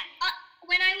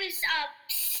 When I was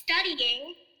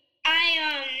studying,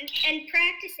 and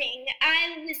practicing,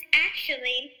 I was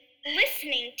actually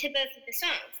listening to both of the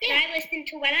songs. And I listened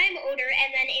to When I'm Older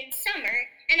and then In Summer,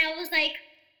 and I was like,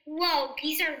 whoa,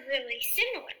 these are really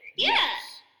similar. Yes.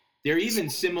 They're even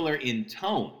similar in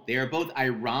tone. They are both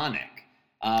ironic.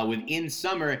 With In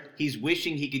Summer, he's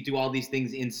wishing he could do all these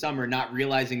things in summer, not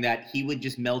realizing that he would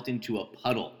just melt into a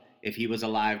puddle if he was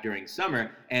alive during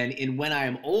summer. And in When I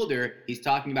Am Older, he's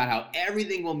talking about how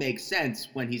everything will make sense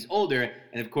when he's older.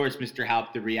 And of course, Mr.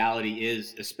 Haupt, the reality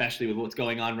is, especially with what's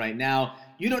going on right now,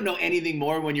 you don't know anything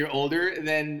more when you're older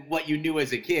than what you knew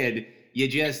as a kid.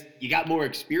 You got more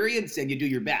experience and you do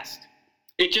your best.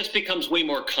 It just becomes way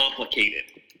more complicated.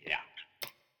 Yeah.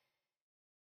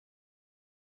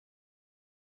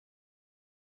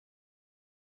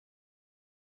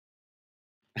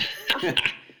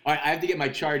 All right, I have to get my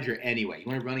charger anyway. You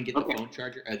want to run and get the phone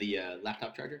charger, or the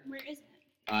laptop charger? Where is it?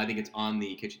 I think it's on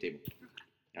the kitchen table.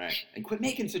 All right, and quit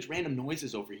making such random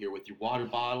noises over here with your water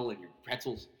bottle and your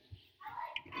pretzels.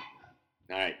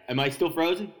 All right, am I still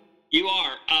frozen? You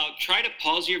are. Try to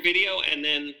pause your video and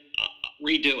then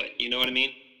redo it. You know what I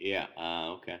mean? Yeah.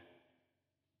 Okay.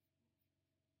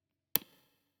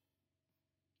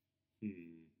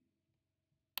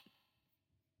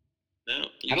 No.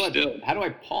 How do I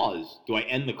pause? Do I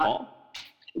end the call?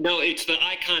 No, it's the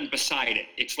icon beside it.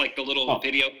 It's like the little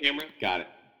video camera. Got it.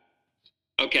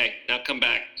 Okay, now come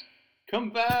back. Come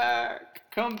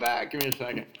back. Come back. Give me a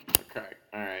second. Okay.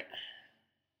 All right.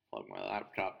 Plug my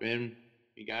laptop in.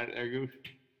 You got it there, Goose?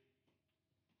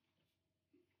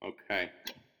 Okay.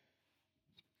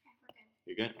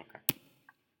 You good? Okay.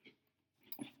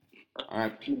 All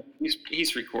right.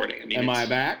 He's recording. I mean, Am I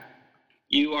back?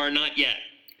 You are not yet.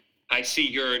 I see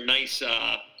your nice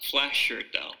flash shirt,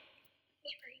 though.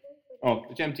 Oh,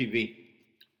 it's MTV.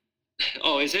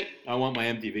 Oh, is it? I want my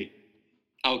MTV.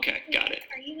 Okay, got it.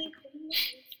 Are you including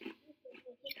this?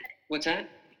 What's that?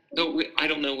 No, I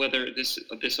don't know whether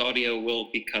this audio will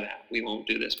be cut out. We won't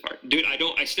do this part, dude.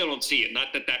 I still don't see it. Not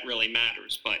that that really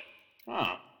matters, but.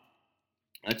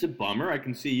 That's a bummer. I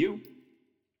can see you.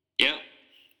 Yeah.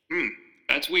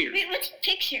 That's weird. Wait, what's your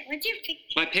picture? What's your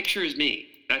picture? My picture is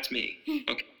me. That's me.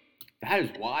 Okay. That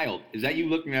is wild. Is that you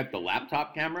looking at the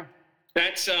laptop camera?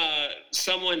 That's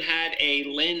someone had a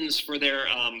lens for their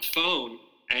phone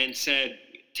and said,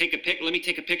 let me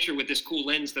take a picture with this cool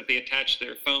lens that they attached to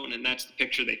their phone, and that's the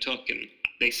picture they took, and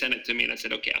they sent it to me, and I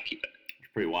said, okay, I'll keep it. It's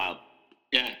pretty wild.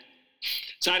 Yeah.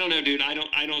 So I don't know, dude. I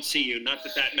don't see you. Not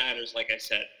that that matters, like I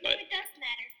said, but It does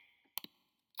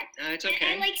matter. It's I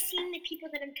okay. like seeing the people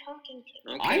that I'm talking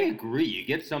to. Okay. I agree. You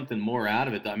get something more out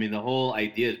of it. I mean, the whole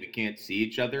idea is we can't see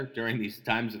each other during these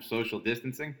times of social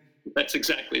distancing. That's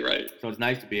exactly right. So it's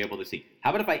nice to be able to see. How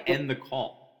about if I end the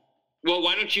call? Well,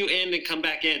 why don't you end and come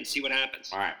back in, see what happens?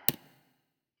 All right.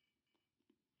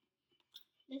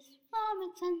 This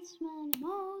moment since when I'm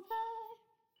older.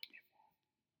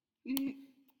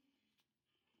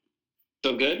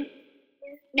 So good?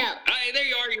 No. Hey, there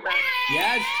you are. You're back.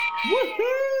 Yes.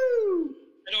 Woohoo!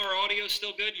 I know our audio's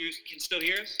still good. You can still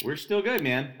hear us? We're still good,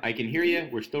 man. I can hear you.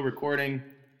 We're still recording.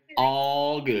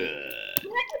 All good. We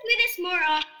have to do this more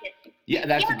often. Yeah,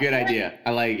 that's a good idea.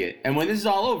 I like it. And when this is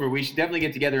all over, we should definitely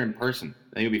get together in person.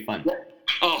 I think it'll be fun.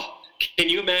 Oh, can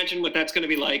you imagine what that's going to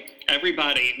be like?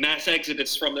 Everybody, mass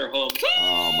exodus from their homes.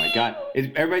 Oh my God.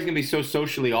 Everybody's gonna be so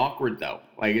socially awkward though.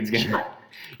 Like you're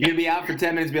gonna be out for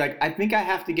 10 minutes and be like, I think I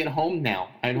have to get home now.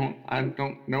 I don't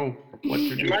know what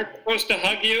to do. Am I supposed to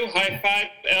hug you, high five,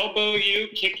 elbow you,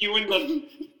 kick you in the...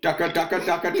 Ducka, ducka,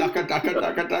 ducka, ducka, ducka,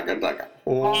 ducka, ducka, ducka.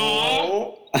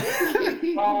 Oh.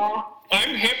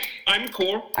 I'm hip. I'm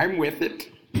cool. I'm with it.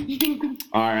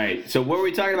 All right. So what were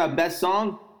we talking about? Best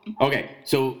song? Okay.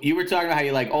 So you were talking about how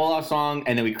you like Olaf's song,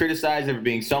 and then we criticized it for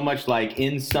being so much like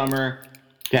In Summer.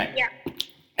 Okay. Yeah.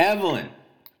 Evelyn,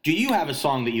 do you have a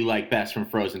song that you like best from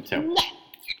Frozen 2? Yes,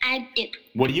 I do.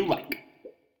 What do you like?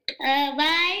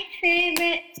 My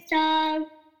favorite song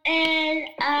is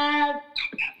I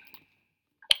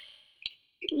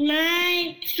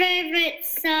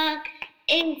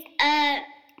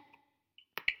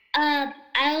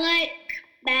like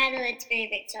Madelyn's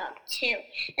favorite song too.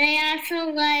 And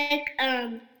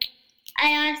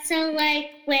I also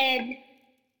like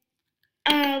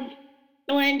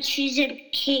when she's in the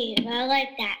cave. I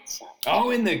like that song.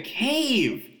 Oh, In the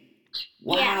Cave.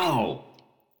 Wow.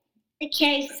 The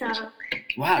cave song.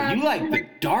 Wow, you like the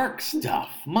dark stuff.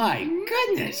 My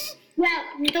goodness. Well,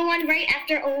 the one right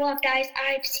after Olaf dies,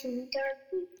 I've seen dark.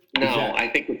 No, I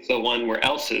think it's the one where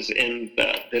Elsa's in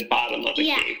the bottom of the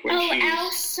cave. When she's...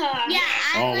 Elsa. Yeah.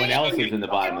 Oh, when Elsa's in the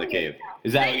bottom of the cave.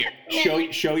 Is that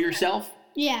show yourself?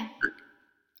 Yeah.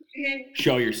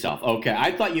 Show yourself. Okay,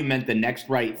 I thought you meant The Next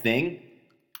Right Thing,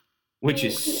 which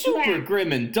is super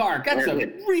grim and dark. That's a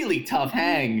really tough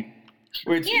hang.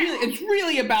 Where it's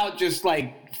really about just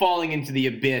like falling into the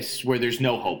abyss where there's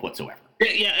no hope whatsoever.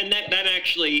 Yeah, and that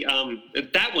actually,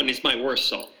 that one is my worst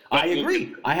song. I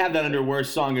agree. I have that under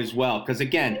worst song as well, because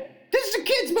again, this is a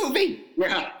kid's movie.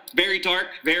 Yeah, very dark,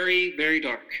 very, very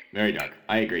dark. Very dark.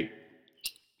 I agree.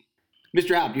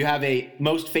 Mr. Haupt, do you have a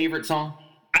most favorite song?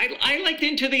 I liked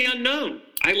Into the Unknown.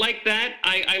 I like that.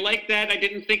 I like that. I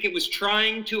didn't think it was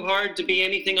trying too hard to be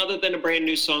anything other than a brand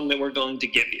new song that we're going to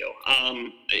give you.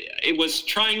 It was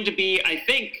trying to be, I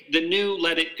think, the new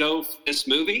Let It Go for this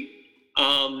movie.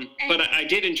 But I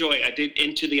did enjoy it. I did.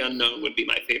 Into the Unknown would be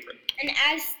my favorite. And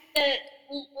as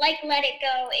Let It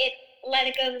Go,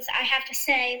 I have to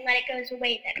say, Let It Go is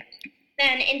way better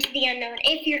than Into the Unknown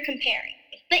if you're comparing.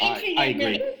 But Into the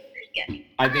Unknown is pretty good.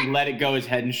 I think Let It Go is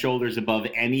head and shoulders above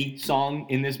any song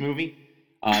in this movie.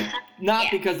 Not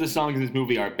because the songs in this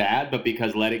movie are bad, but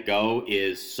because Let It Go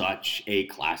is such a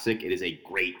classic. It is a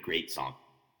great, great song.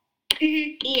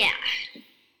 Mm-hmm. Yeah.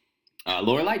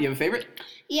 Lorelai, do you have a favorite?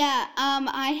 Yeah,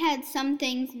 I had Some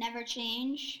Things Never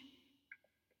Change.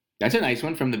 That's a nice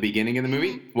one from the beginning of the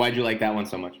movie. Why'd you like that one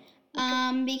so much?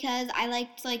 Because I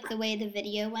liked like the way the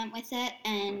video went with it,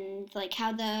 and like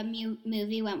how the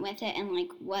movie went with it, and like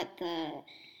what the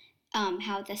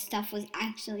how the stuff was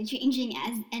actually changing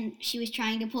and she was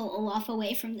trying to pull Olaf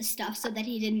away from the stuff so that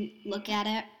he didn't look at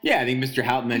it. Yeah, I think Mr.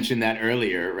 Haupt mentioned that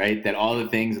earlier, right? That all the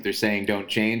things that they're saying don't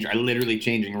change are literally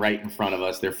changing right in front of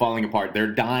us. They're falling apart.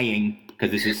 They're dying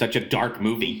because this is such a dark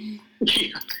movie.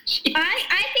 I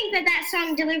think that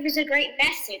song delivers a great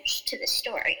message to the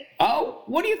story. Oh,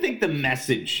 what do you think the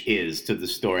message is to the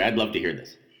story? I'd love to hear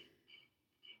this.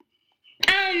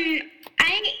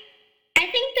 I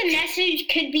think the message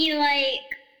could be like,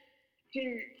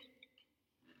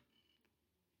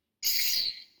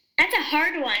 that's a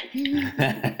hard one.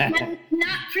 I'm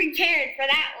not prepared for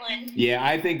that one. Yeah,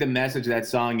 I think the message of that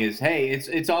song is, hey,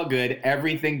 it's all good.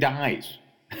 Everything dies.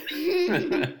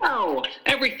 Oh,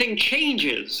 everything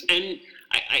changes. And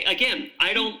I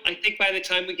think by the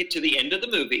time we get to the end of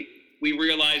the movie, we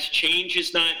realize change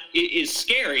is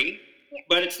scary,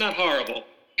 but it's not horrible.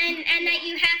 And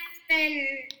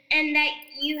that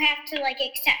you have to like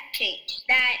accept change,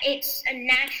 that it's a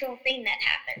natural thing that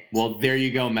happens. Well, there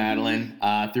you go, Madelyn.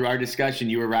 Through our discussion,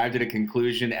 you arrived at a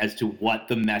conclusion as to what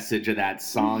the message of that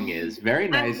song is. Very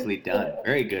nicely done.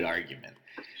 Very good argument.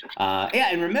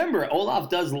 And remember, Olaf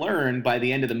does learn by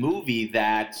the end of the movie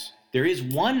that there is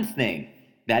one thing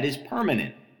that is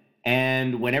permanent.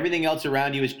 And when everything else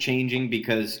around you is changing,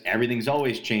 because everything's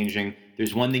always changing,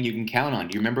 there's one thing you can count on.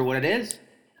 Do you remember what it is?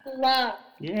 Love.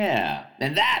 Yeah.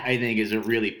 And that, I think, is a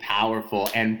really powerful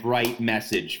and bright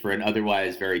message for an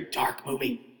otherwise very dark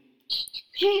movie.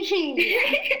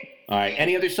 All right.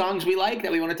 Any other songs we like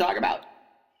that we want to talk about?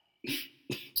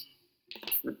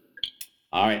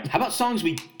 All right. How about songs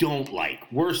we don't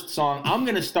like? Worst song. I'm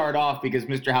going to start off because,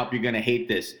 Mr. Haupt, you're going to hate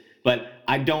this, but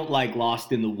I don't like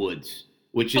Lost in the Woods,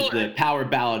 which is the power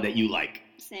ballad that you like.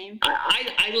 Same.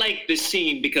 I like this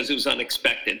scene because it was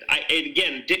unexpected. It,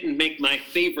 again, didn't make my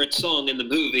favorite song in the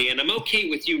movie, and I'm okay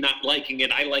with you not liking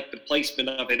it. I like the placement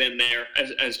of it in there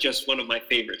as just one of my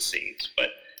favorite scenes. But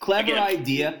Clever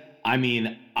idea. I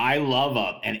mean, I love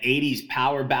an 80s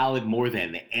power ballad more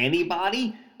than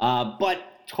anybody, but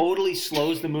totally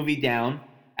slows the movie down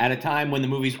at a time when the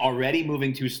movie's already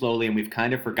moving too slowly and we've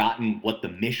kind of forgotten what the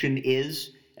mission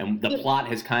is and the plot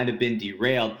has kind of been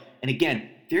derailed. And again,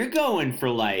 they're going for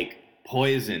like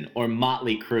Poison or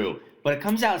Motley Crue, but it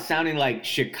comes out sounding like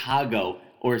Chicago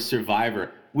or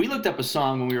Survivor. We looked up a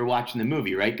song when we were watching the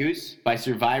movie, right, Goose? By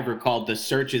Survivor called The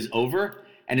Search Is Over.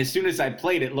 And as soon as I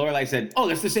played it, Lorelai said, oh,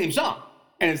 that's the same song.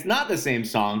 And it's not the same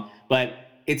song, but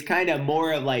it's kind of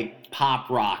more of like pop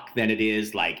rock than it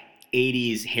is like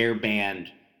 80s hair band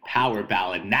power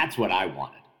ballad. And that's what I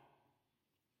wanted.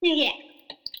 Yeah.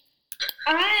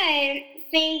 I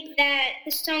think that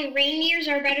the song Reindeers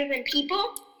Are Better Than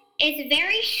People is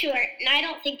very short, and I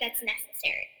don't think that's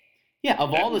necessary. Yeah,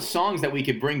 of all the songs that we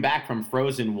could bring back from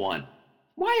Frozen 1,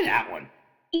 why that one?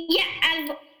 Yeah, out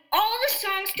of all the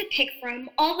songs to pick from,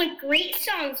 all the great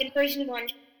songs in Frozen 1,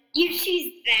 you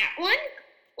choose that one?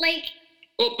 Like...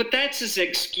 Well, but that's his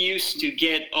excuse to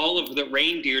get all of the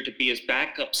reindeer to be his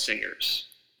backup singers.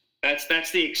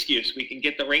 That's the excuse. We can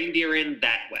get the reindeer in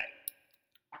that way.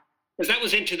 Because that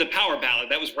was into the power ballad.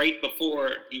 That was right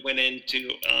before he went into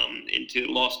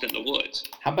Lost in the Woods.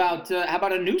 How about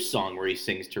a new song where he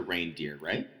sings to reindeer,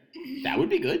 right? That would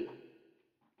be good.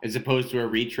 As opposed to a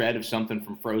retread of something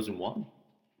from Frozen 1.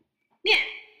 Yeah.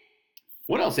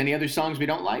 What else? Any other songs we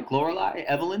don't like? Lorelai,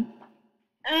 Evelyn?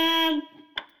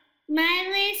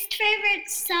 My least favorite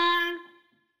song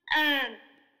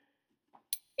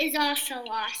is also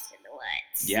Lost in the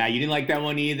Woods. Yeah, you didn't like that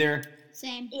one either?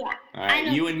 Same. Yeah. All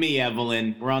right, you and me,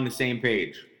 Evelyn, we're on the same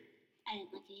page. I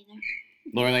didn't like it either.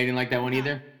 Lorelai didn't like that one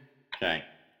either? Okay.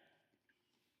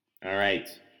 All right.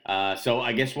 So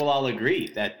I guess we'll all agree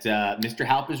that Mr.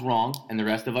 Haupt is wrong and the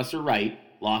rest of us are right.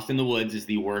 Lost in the Woods is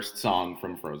the worst song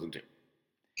from Frozen 2.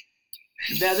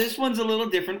 Now, this one's a little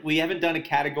different. We haven't done a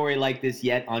category like this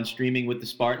yet on Streaming with the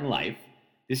Spartan Life.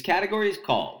 This category is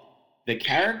called The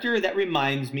Character That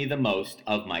Reminds Me the Most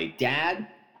of My Dad,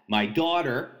 My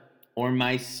Daughter, or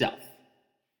Myself.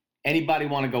 Anybody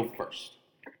want to go first?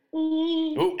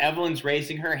 Oh, Evelyn's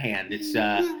raising her hand. It's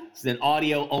an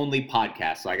audio-only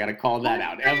podcast, so I got to call that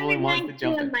out. Evelyn wants to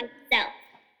jump in. Myself.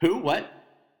 Who? What?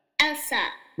 Elsa.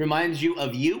 Reminds you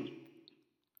of you?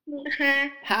 Uh-huh.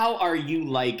 How are you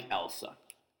like Elsa?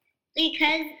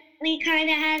 Because we kind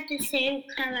of have the same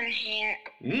color hair.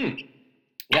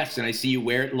 Yes, and I see you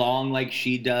wear it long like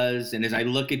she does. And as I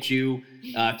look at you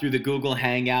through the Google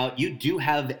Hangout, you do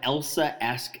have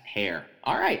Elsa-esque hair.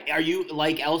 All right. Are you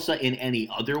like Elsa in any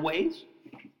other ways?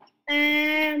 Our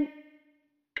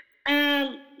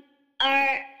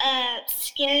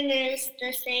skin is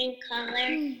the same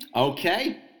color.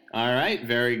 Okay. All right.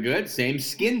 Very good. Same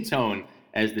skin tone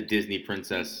as the Disney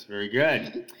princess. Very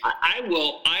good. I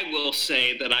will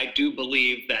say that I do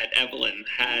believe that Evelyn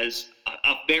has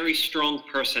a very strong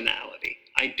personality.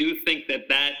 I do think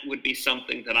that would be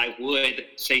something that I would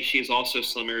say she is also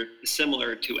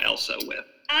similar to Elsa with.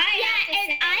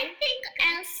 I think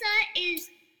Elsa is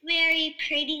very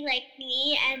pretty like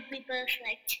me, and we both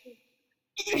like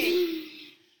to.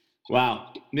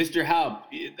 Wow. Mr.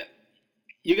 Haupt,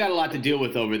 you got a lot to deal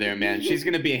with over there, man. She's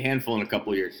going to be a handful in a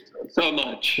couple years. So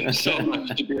much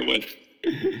to deal with.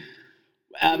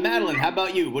 Madelyn, how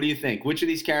about you? What do you think? Which of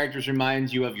these characters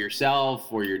reminds you of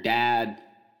yourself or your dad?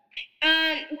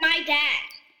 My dad.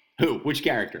 Who? Which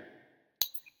character?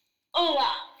 Olaf.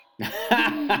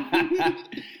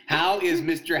 How is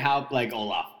Mr. Haupt like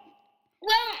Olaf?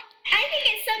 Well, I think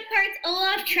in some parts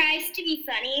Olaf tries to be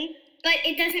funny, but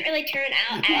it doesn't really turn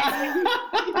out as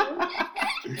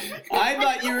I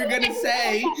thought you were going to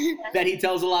say that he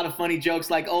tells a lot of funny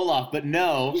jokes like Olaf, but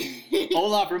no.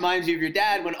 Olaf reminds you of your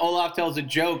dad when Olaf tells a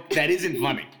joke that isn't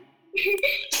funny.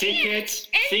 See,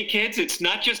 kids, it's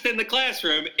not just in the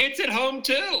classroom, it's at home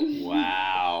too.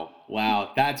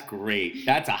 Wow, that's great.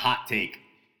 That's a hot take.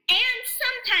 And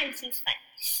sometimes he's funny.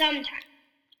 Sometimes.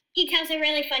 he tells a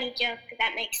really funny joke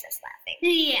that makes us laughing.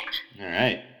 Yeah. All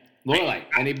right. Lorelai,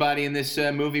 anybody in this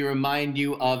movie remind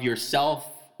you of yourself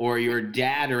or your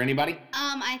dad or anybody?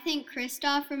 I think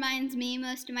Kristoff reminds me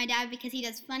most of my dad because he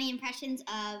does funny impressions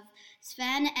of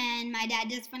Sven, and my dad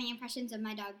does funny impressions of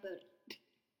my dog Bodhi.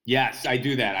 Yes, I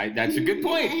do that. That's a good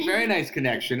point. Very nice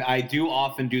connection. I do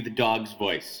often do the dog's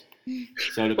voice.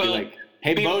 So to be like,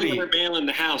 hey, Bodhi. If you're in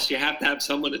the house, you have to have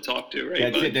someone to talk to, right?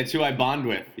 That's it. That's who I bond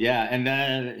with. Yeah,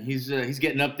 and he's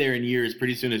getting up there in years.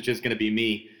 Pretty soon it's just going to be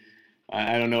me.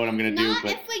 I don't know what I'm going to do. Not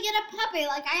but if we get a puppy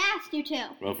like I asked you to.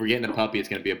 Well, if we're getting a puppy, it's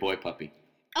going to be a boy puppy.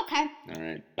 Okay. All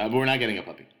right. But we're not getting a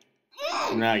puppy.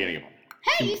 We're not getting a puppy.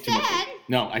 Hey, you said.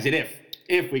 No, I said if.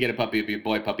 If we get a puppy, it'll be a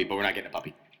boy puppy, but we're not getting a puppy.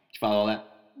 Did you follow all that?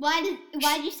 Why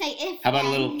did you say if? How about a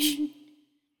little...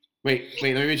 Wait,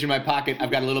 let me reach in my pocket.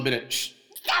 I've got a little bit of... Stop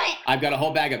it! I've got a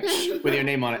whole bag of with your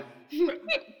name on it. I'm going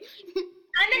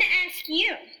to ask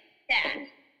you, Dad.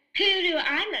 Who do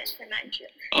I most remind you?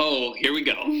 Oh, here we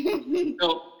go.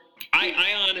 So,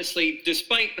 I honestly,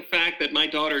 despite the fact that my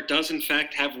daughter does in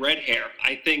fact have red hair,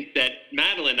 I think that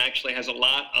Madelyn actually has a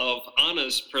lot of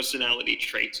Anna's personality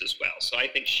traits as well. So I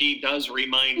think she does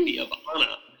remind me of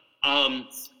Anna.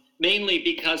 Mainly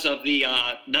because of the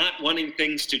not wanting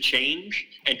things to change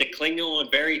and to cling on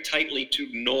very tightly to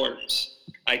norms.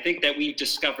 I think that we've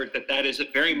discovered that is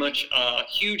very much a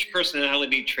huge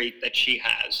personality trait that she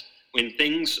has. When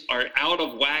things are out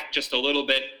of whack just a little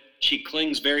bit, she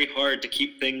clings very hard to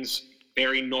keep things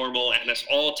very normal and us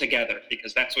all together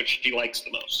because that's what she likes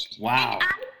the most. Wow.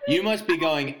 You must be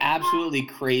going absolutely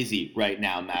crazy right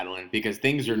now, Madelyn, because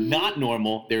things are not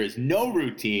normal. There is no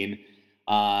routine.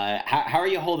 How are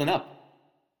you holding up?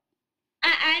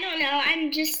 I don't know.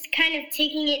 I'm just kind of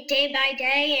taking it day by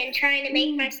day and trying to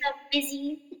make myself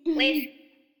busy with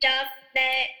stuff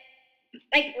that,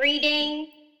 like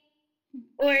reading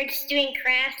or just doing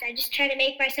crafts. I just try to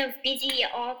make myself busy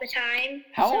all the time.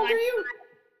 How old are you?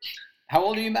 How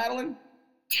old are you, Madelyn?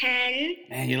 10.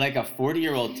 Man, you're like a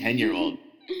 40-year-old, 10-year-old.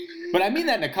 But I mean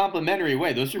that in a complimentary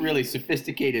way. Those are really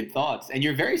sophisticated thoughts. And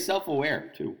you're very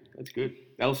self-aware, too. That's good.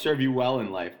 That'll serve you well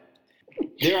in life.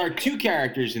 There are two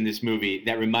characters in this movie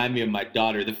that remind me of my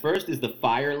daughter. The first is the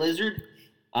fire lizard,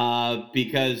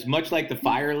 because much like the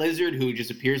fire lizard who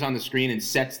just appears on the screen and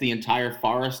sets the entire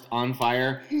forest on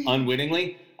fire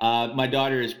unwittingly, my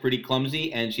daughter is pretty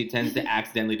clumsy and she tends to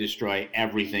accidentally destroy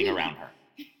everything around her.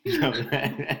 So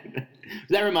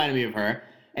that reminded me of her.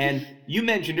 And you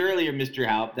mentioned earlier, Mr.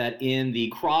 Haupt, that in the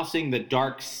crossing the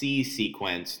dark sea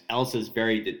sequence, Elsa's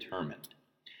very determined.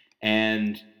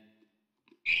 And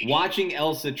watching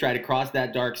Elsa try to cross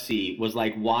that dark sea was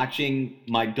like watching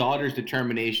my daughter's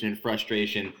determination and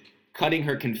frustration cutting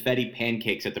her confetti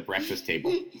pancakes at the breakfast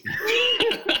table.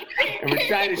 And we're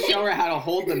trying to show her how to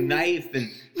hold the knife, and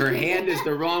her hand is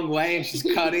the wrong way, and she's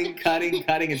cutting,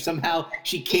 and somehow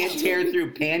she can't tear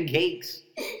through pancakes.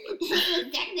 It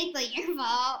was technically your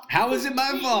fault. How is it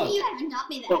my fault? You haven't taught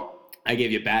me that. I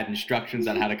gave you bad instructions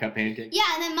on how to cut pancakes? Yeah,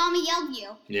 and then Mommy yelled at you.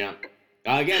 Yeah.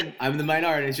 Again, I'm the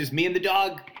minority. It's just me and the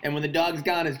dog. And when the dog's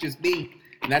gone, it's just me.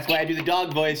 And that's why I do the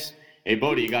dog voice. Hey,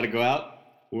 Bodhi, you got to go out?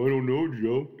 Well, I don't know,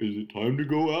 Joe. Is it time to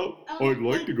go out? Oh, I'd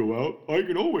like to go out. I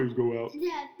can always go out.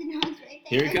 Yeah, the dog's right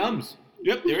there. Here he comes.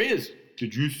 Yep, there he is.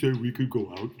 Did you say we could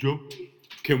go out, Joe?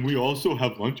 Can we also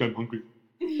have lunch? I'm hungry.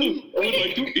 I would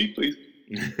like to eat, please.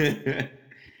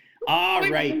 All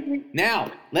right.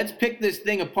 Now, let's pick this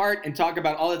thing apart and talk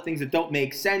about all the things that don't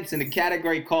make sense in a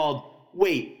category called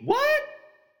Wait, What?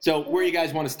 So, where you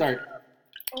guys want to start?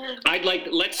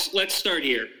 Let's start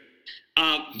here.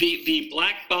 The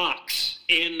black box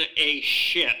in a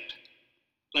ship.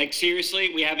 Like,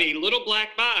 seriously, we have a little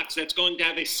black box that's going to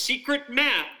have a secret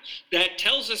map that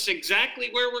tells us exactly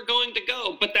where we're going to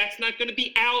go, but that's not going to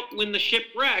be out when the ship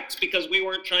wrecks because we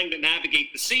weren't trying to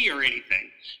navigate the sea or anything.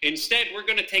 Instead, we're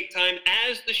going to take time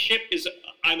as the ship is,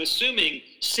 I'm assuming,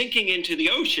 sinking into the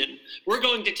ocean. We're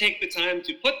going to take the time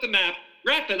to put the map,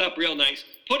 wrap it up real nice,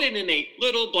 put it in a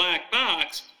little black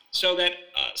box so that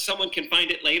someone can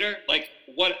find it later. Like,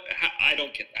 what? I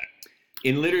don't get that.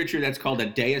 In literature, that's called a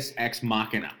deus ex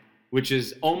machina, which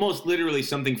is almost literally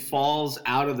something falls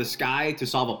out of the sky to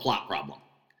solve a plot problem.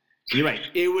 You're right.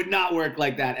 It would not work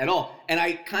like that at all. And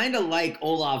I kind of like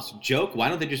Olaf's joke. Why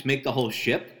don't they just make the whole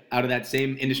ship out of that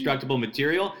same indestructible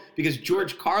material? Because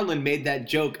George Carlin made that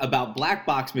joke about black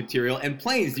box material and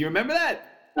planes. Do you remember that?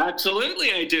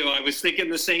 Absolutely, I do. I was thinking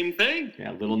the same thing.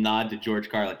 Yeah, a little nod to George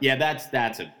Carlin. Yeah,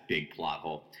 that's a big plot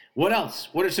hole. What else?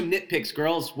 What are some nitpicks,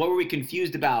 girls? What were we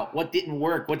confused about? What didn't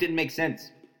work? What didn't make sense?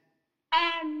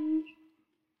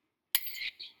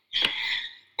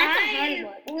 I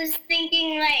was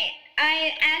thinking, like,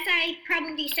 as I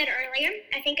probably said earlier,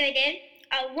 I think I did,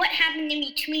 what happened in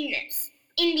between this?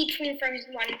 In between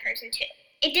Frozen 1 and Frozen 2.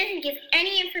 It doesn't give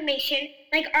any information,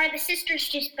 like, are the sisters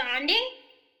just bonding?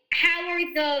 How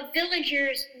are the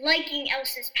villagers liking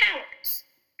Elsa's powers?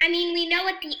 I mean, we know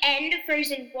at the end of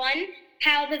Frozen 1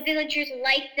 how the villagers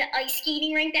liked the ice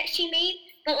skating rink that she made,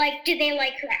 but, like, did they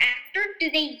like her after?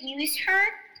 Do they use her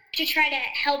to try to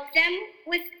help them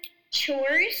with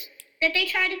chores that they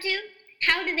try to do?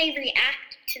 How do they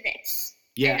react to this?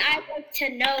 Yeah. And I'd like to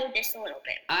know this a little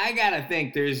bit. I gotta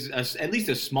think there's at least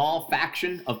a small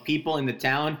faction of people in the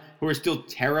town who are still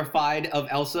terrified of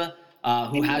Elsa,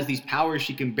 who has these powers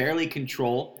she can barely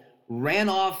control, ran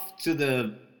off to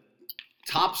the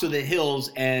tops of the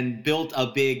hills and built a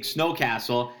big snow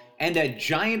castle and a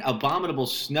giant abominable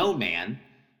snowman,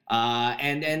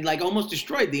 and like almost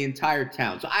destroyed the entire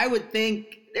town. So I would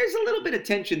think there's a little bit of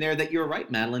tension there that you're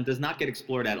right, Madelyn, does not get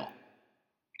explored at all.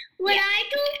 What I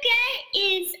don't get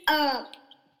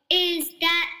is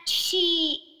that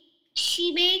she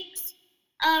makes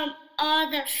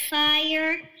all the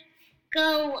fire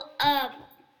go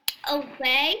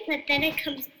away, but then it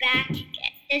comes back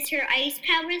again. Does her ice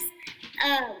powers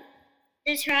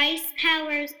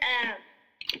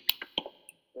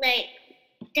like,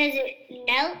 does it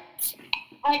melt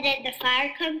and then the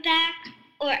fire come back?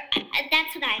 Or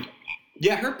that's what I don't get.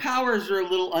 Yeah, her powers are a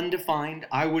little undefined.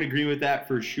 I would agree with that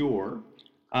for sure.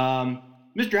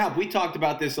 Mr. Haupt, we talked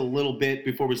about this a little bit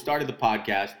before we started the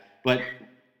podcast, but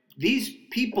these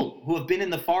people who have been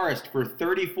in the forest for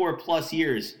 34 plus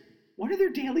years, what are their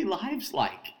daily lives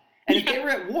like? And if they were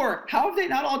at war, how have they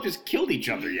not all just killed each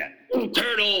other yet?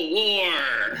 Turtle War!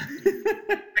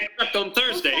 Except on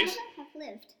Thursdays. Have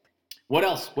lived. What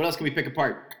else? What else can we pick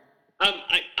apart?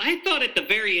 I thought at the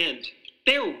very end,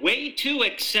 they're way too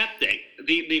accepting.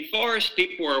 The forest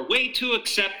people are way too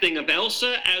accepting of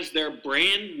Elsa as their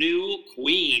brand new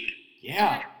queen.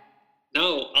 Yeah.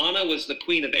 No, Anna was the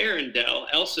queen of Arendelle.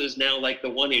 Elsa is now like the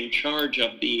one in charge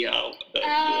of the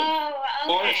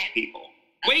forest people.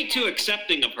 Way too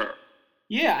accepting of her.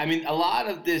 Yeah, I mean, a lot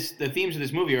of the themes of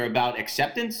this movie are about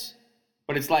acceptance,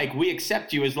 but it's like, we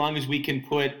accept you as long as we can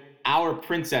put our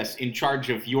princess in charge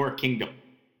of your kingdom.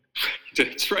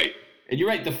 That's right. And you're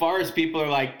right, the forest people are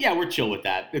like, yeah, we're chill with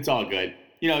that. It's all good.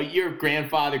 You know, your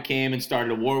grandfather came and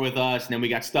started a war with us, and then we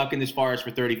got stuck in this forest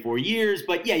for 34 years,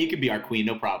 but yeah, you can be our queen,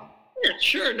 no problem. Yeah,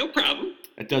 sure, no problem.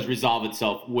 That does resolve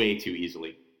itself way too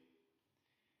easily.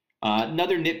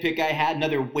 Another nitpick I had,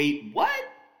 another wait, what?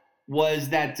 Was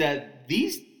that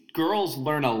these girls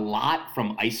learn a lot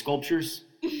from ice sculptures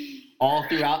all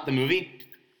throughout the movie.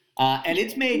 And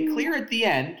it's made clear at the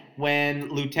end when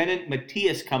Lieutenant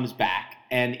Matthias comes back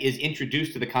and is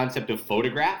introduced to the concept of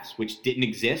photographs, which didn't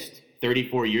exist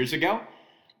 34 years ago.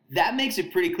 That makes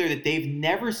it pretty clear that they've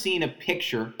never seen a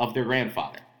picture of their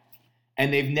grandfather.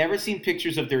 And they've never seen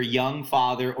pictures of their young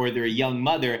father or their young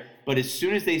mother, but as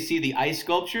soon as they see the ice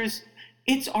sculptures,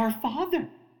 it's our father.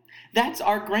 That's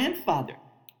our grandfather.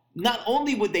 Not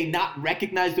only would they not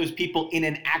recognize those people in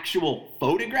an actual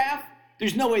photograph,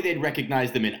 there's no way they'd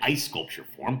recognize them in ice sculpture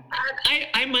form.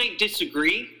 I might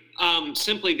disagree,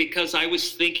 simply because I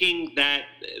was thinking that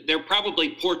there are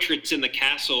probably portraits in the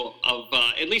castle of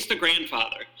at least the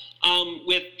grandfather,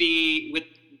 with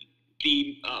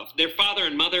their father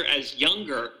and mother as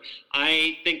younger.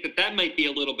 I think that might be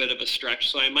a little bit of a stretch,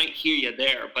 so I might hear you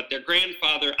there. But their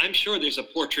grandfather, I'm sure there's a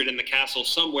portrait in the castle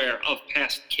somewhere of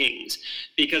past kings,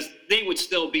 because they would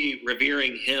still be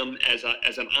revering him as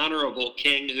an honorable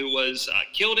king who was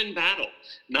killed in battle,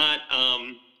 not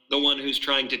the one who's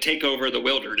trying to take over the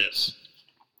wilderness.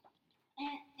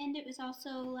 And it was also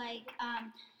like,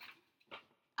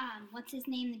 what's his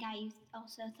name? The guy you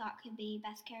also thought could be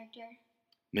best character.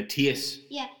 Matthias.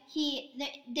 Yeah,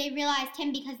 they realized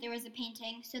him because there was a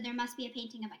painting, so there must be a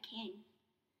painting of a king,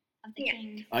 of the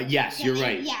king. Yes, you're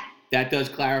right. Yeah. That does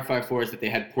clarify for us that they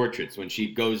had portraits. When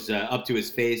she goes up to his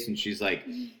face and she's like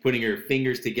putting her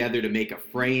fingers together to make a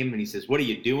frame, and he says, "What are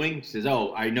you doing?" She says,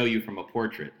 "Oh, I know you from a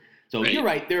portrait." So You're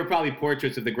right, there are probably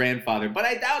portraits of the grandfather, but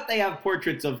I doubt they have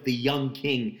portraits of the young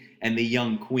king and the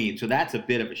young queen, so that's a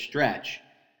bit of a stretch.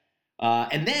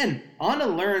 And then Anna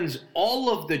learns all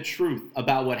of the truth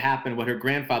about what happened, what her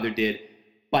grandfather did,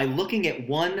 by looking at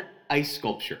one ice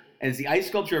sculpture. And it's the ice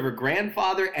sculpture of her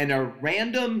grandfather and a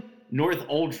random North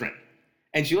Aldrin.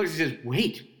 And she looks and says,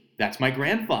 "Wait, that's my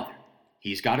grandfather.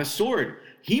 He's got a sword.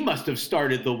 He must have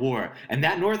started the war. And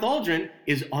that North Aldrin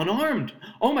is unarmed.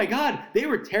 Oh my God, they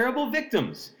were terrible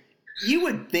victims." You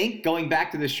would think, going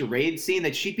back to the charade scene,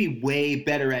 that she'd be way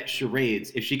better at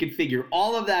charades if she could figure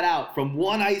all of that out from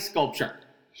one ice sculpture.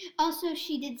 Also,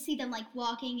 she did see them like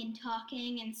walking and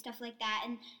talking and stuff like that,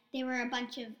 and they were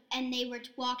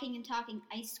walking and talking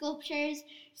ice sculptures.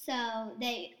 So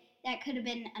that could have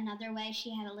been another way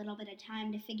she had a little bit of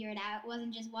time to figure it out. It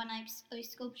wasn't just one ice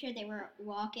sculpture; they were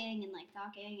walking and like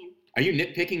talking. And Are you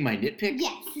nitpicking my nitpicks?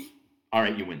 yes. All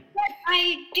right, you win. But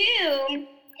I do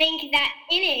think that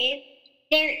in it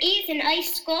there is an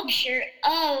ice sculpture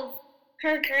of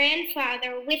her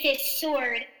grandfather with his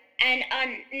sword and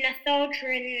a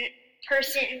Nathaldran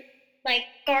person like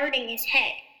guarding his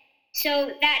head.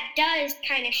 So that does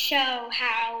kind of show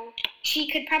how she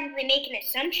could probably make an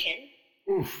assumption.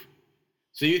 Oof.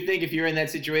 So you think if you were in that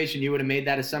situation, you would have made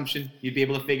that assumption? You'd be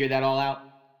able to figure that all out?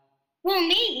 Well,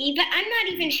 maybe, but I'm not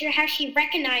even sure how she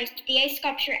recognized the ice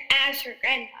sculpture as her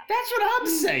grandfather. That's what I'm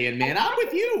saying, man. I'm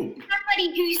with you.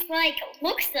 Somebody who's like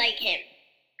looks like him,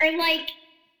 or like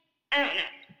I don't know.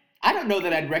 I don't know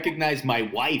that I'd recognize my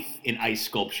wife in ice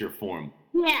sculpture form.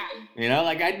 Yeah. You know,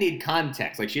 like I'd need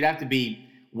context. Like she'd have to be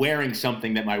wearing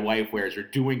something that my wife wears or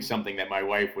doing something that my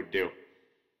wife would do.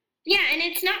 Yeah, and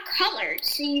it's not colored,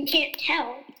 so you can't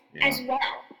tell as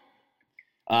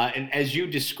well. And as you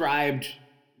described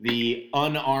the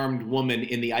unarmed woman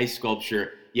in the ice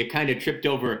sculpture, you kind of tripped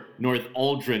over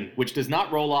Northaldran, which does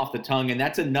not roll off the tongue. And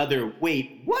that's another,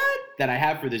 wait, what? That I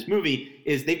have for this movie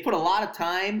is they put a lot of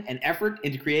time and effort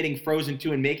into creating Frozen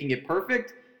 2 and making it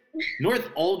perfect.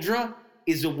 Northaldra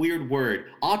is a weird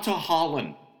word.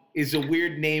 Autoholland is a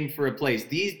weird name for a place.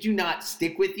 These do not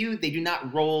stick with you. They do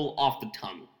not roll off the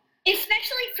tongue.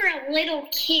 Especially for a little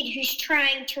kid who's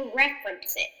trying to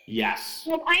reference it. Yes.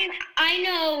 Well, I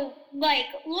know, like,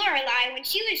 Lorelai, when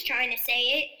she was trying to say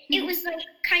it, it was, like,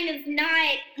 kind of not,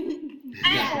 I don't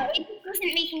know, it just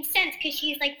wasn't making sense because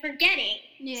she's, like, forgetting.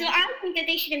 Yeah. So I think that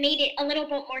they should have made it a little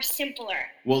bit more simpler.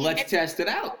 Well, let's test it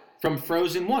out. From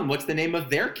Frozen 1, what's the name of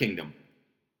their kingdom?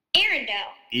 Arendelle.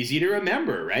 Easy to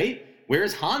remember, right?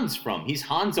 Where's Hans from? He's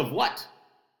Hans of what?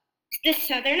 The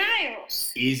Southern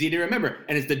Isles. Easy to remember.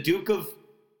 And it's the Duke of...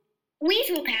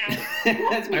 Weaseltown.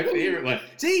 That's my favorite one.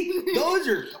 See, those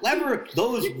are clever.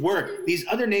 Those work. These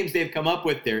other names they've come up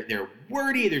with, they're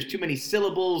wordy. There's too many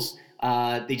syllables.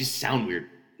 They just sound weird.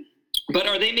 But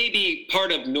are they maybe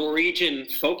part of Norwegian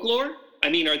folklore? I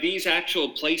mean, are these actual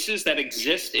places that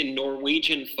exist in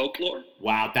Norwegian folklore?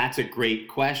 Wow, that's a great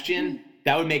question.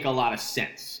 That would make a lot of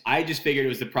sense. I just figured it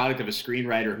was the product of a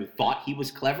screenwriter who thought he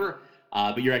was clever.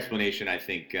 But your explanation, I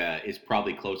think, is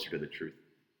probably closer to the truth.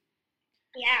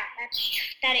 Yeah,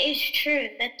 that is true,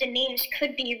 that the names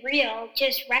could be real,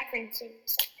 just referencing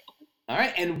something. All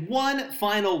right, and one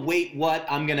final wait what.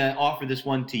 I'm going to offer this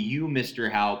one to you,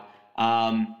 Mr. Haupt.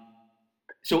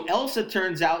 So Elsa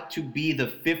turns out to be the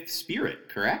fifth spirit,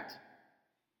 correct?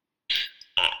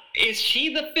 Is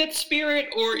she the fifth spirit,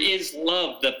 or is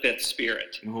love the fifth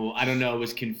spirit? Oh, I don't know. It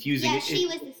was confusing. Yeah, she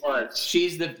was the spirit.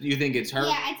 She's the... You think it's her?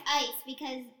 Yeah, it's ice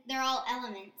because they're all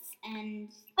elements. And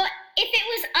but if it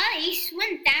was ice,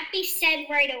 wouldn't that be said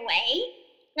right away?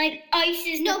 Like ice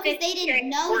is no, the fifth because they didn't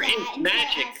know or that. is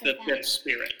magic the fifth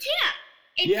spirit?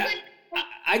 Yeah.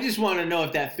 I just want to know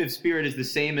if that fifth spirit is the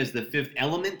same as the fifth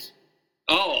element.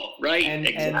 Oh, right.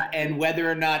 Exactly. And whether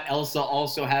or not Elsa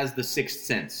also has the sixth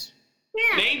sense.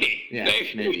 Yeah. Maybe. Yeah,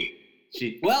 maybe.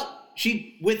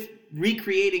 She with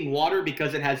recreating water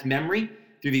because it has memory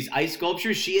through these ice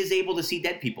sculptures, she is able to see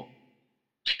dead people.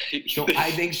 So I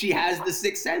think she has the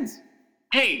sixth sense.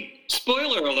 Hey,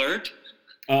 spoiler alert.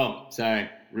 Oh, sorry.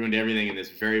 Ruined everything in this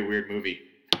very weird movie.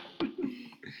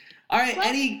 All right,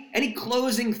 any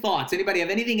closing thoughts? Anybody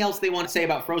have anything else they want to say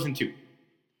about Frozen 2?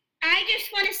 I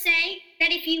just want to say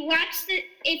that if you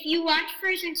watch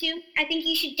Frozen 2, I think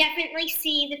you should definitely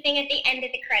see the thing at the end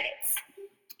of the credits.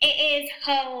 It is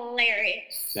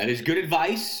hilarious. That is good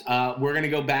advice. We're going to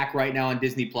go back right now on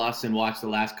Disney Plus and watch the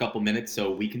last couple minutes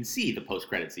so we can see the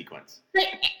post-credit sequence.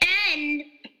 And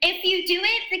if you do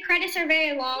it, the credits are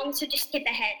very long, so just skip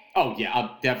ahead. Oh, yeah, I'm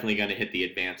definitely going to hit the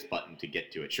advance button to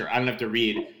get to it. Sure, I don't have to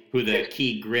read who the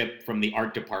key grip from the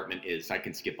art department is. I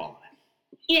can skip all of that.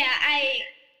 Yeah,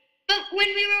 But when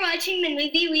we were watching the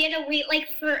movie, we had to wait, like,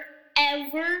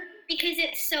 forever because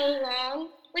it's so long.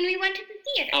 When we went to the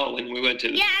theater. Oh, when we went to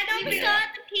the theater. Yeah, and I thought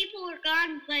the people were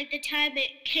gone by the time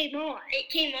it came on. It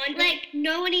came on, like,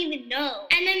 no one even knows.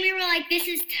 And then we were like, this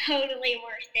is totally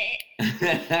worth it.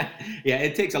 Yeah,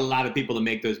 it takes a lot of people to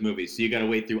make those movies, so you got to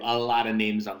wait through a lot of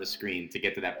names on the screen to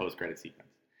get to that post-credit sequence.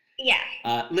 Yeah.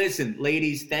 Listen,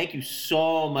 ladies, thank you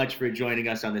so much for joining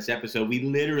us on this episode. We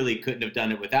literally couldn't have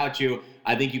done it without you.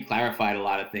 I think you clarified a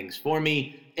lot of things for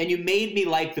me, and you made me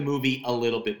like the movie a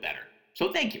little bit better.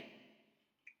 So thank you.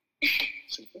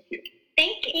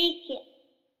 Thank you.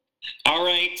 All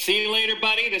right. right. See you later,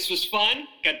 buddy. This was fun.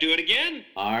 Got to do it again.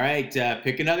 All right.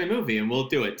 Pick another movie and we'll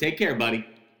do it. Take care, buddy.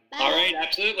 Bye. All right.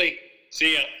 Absolutely.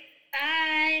 See ya.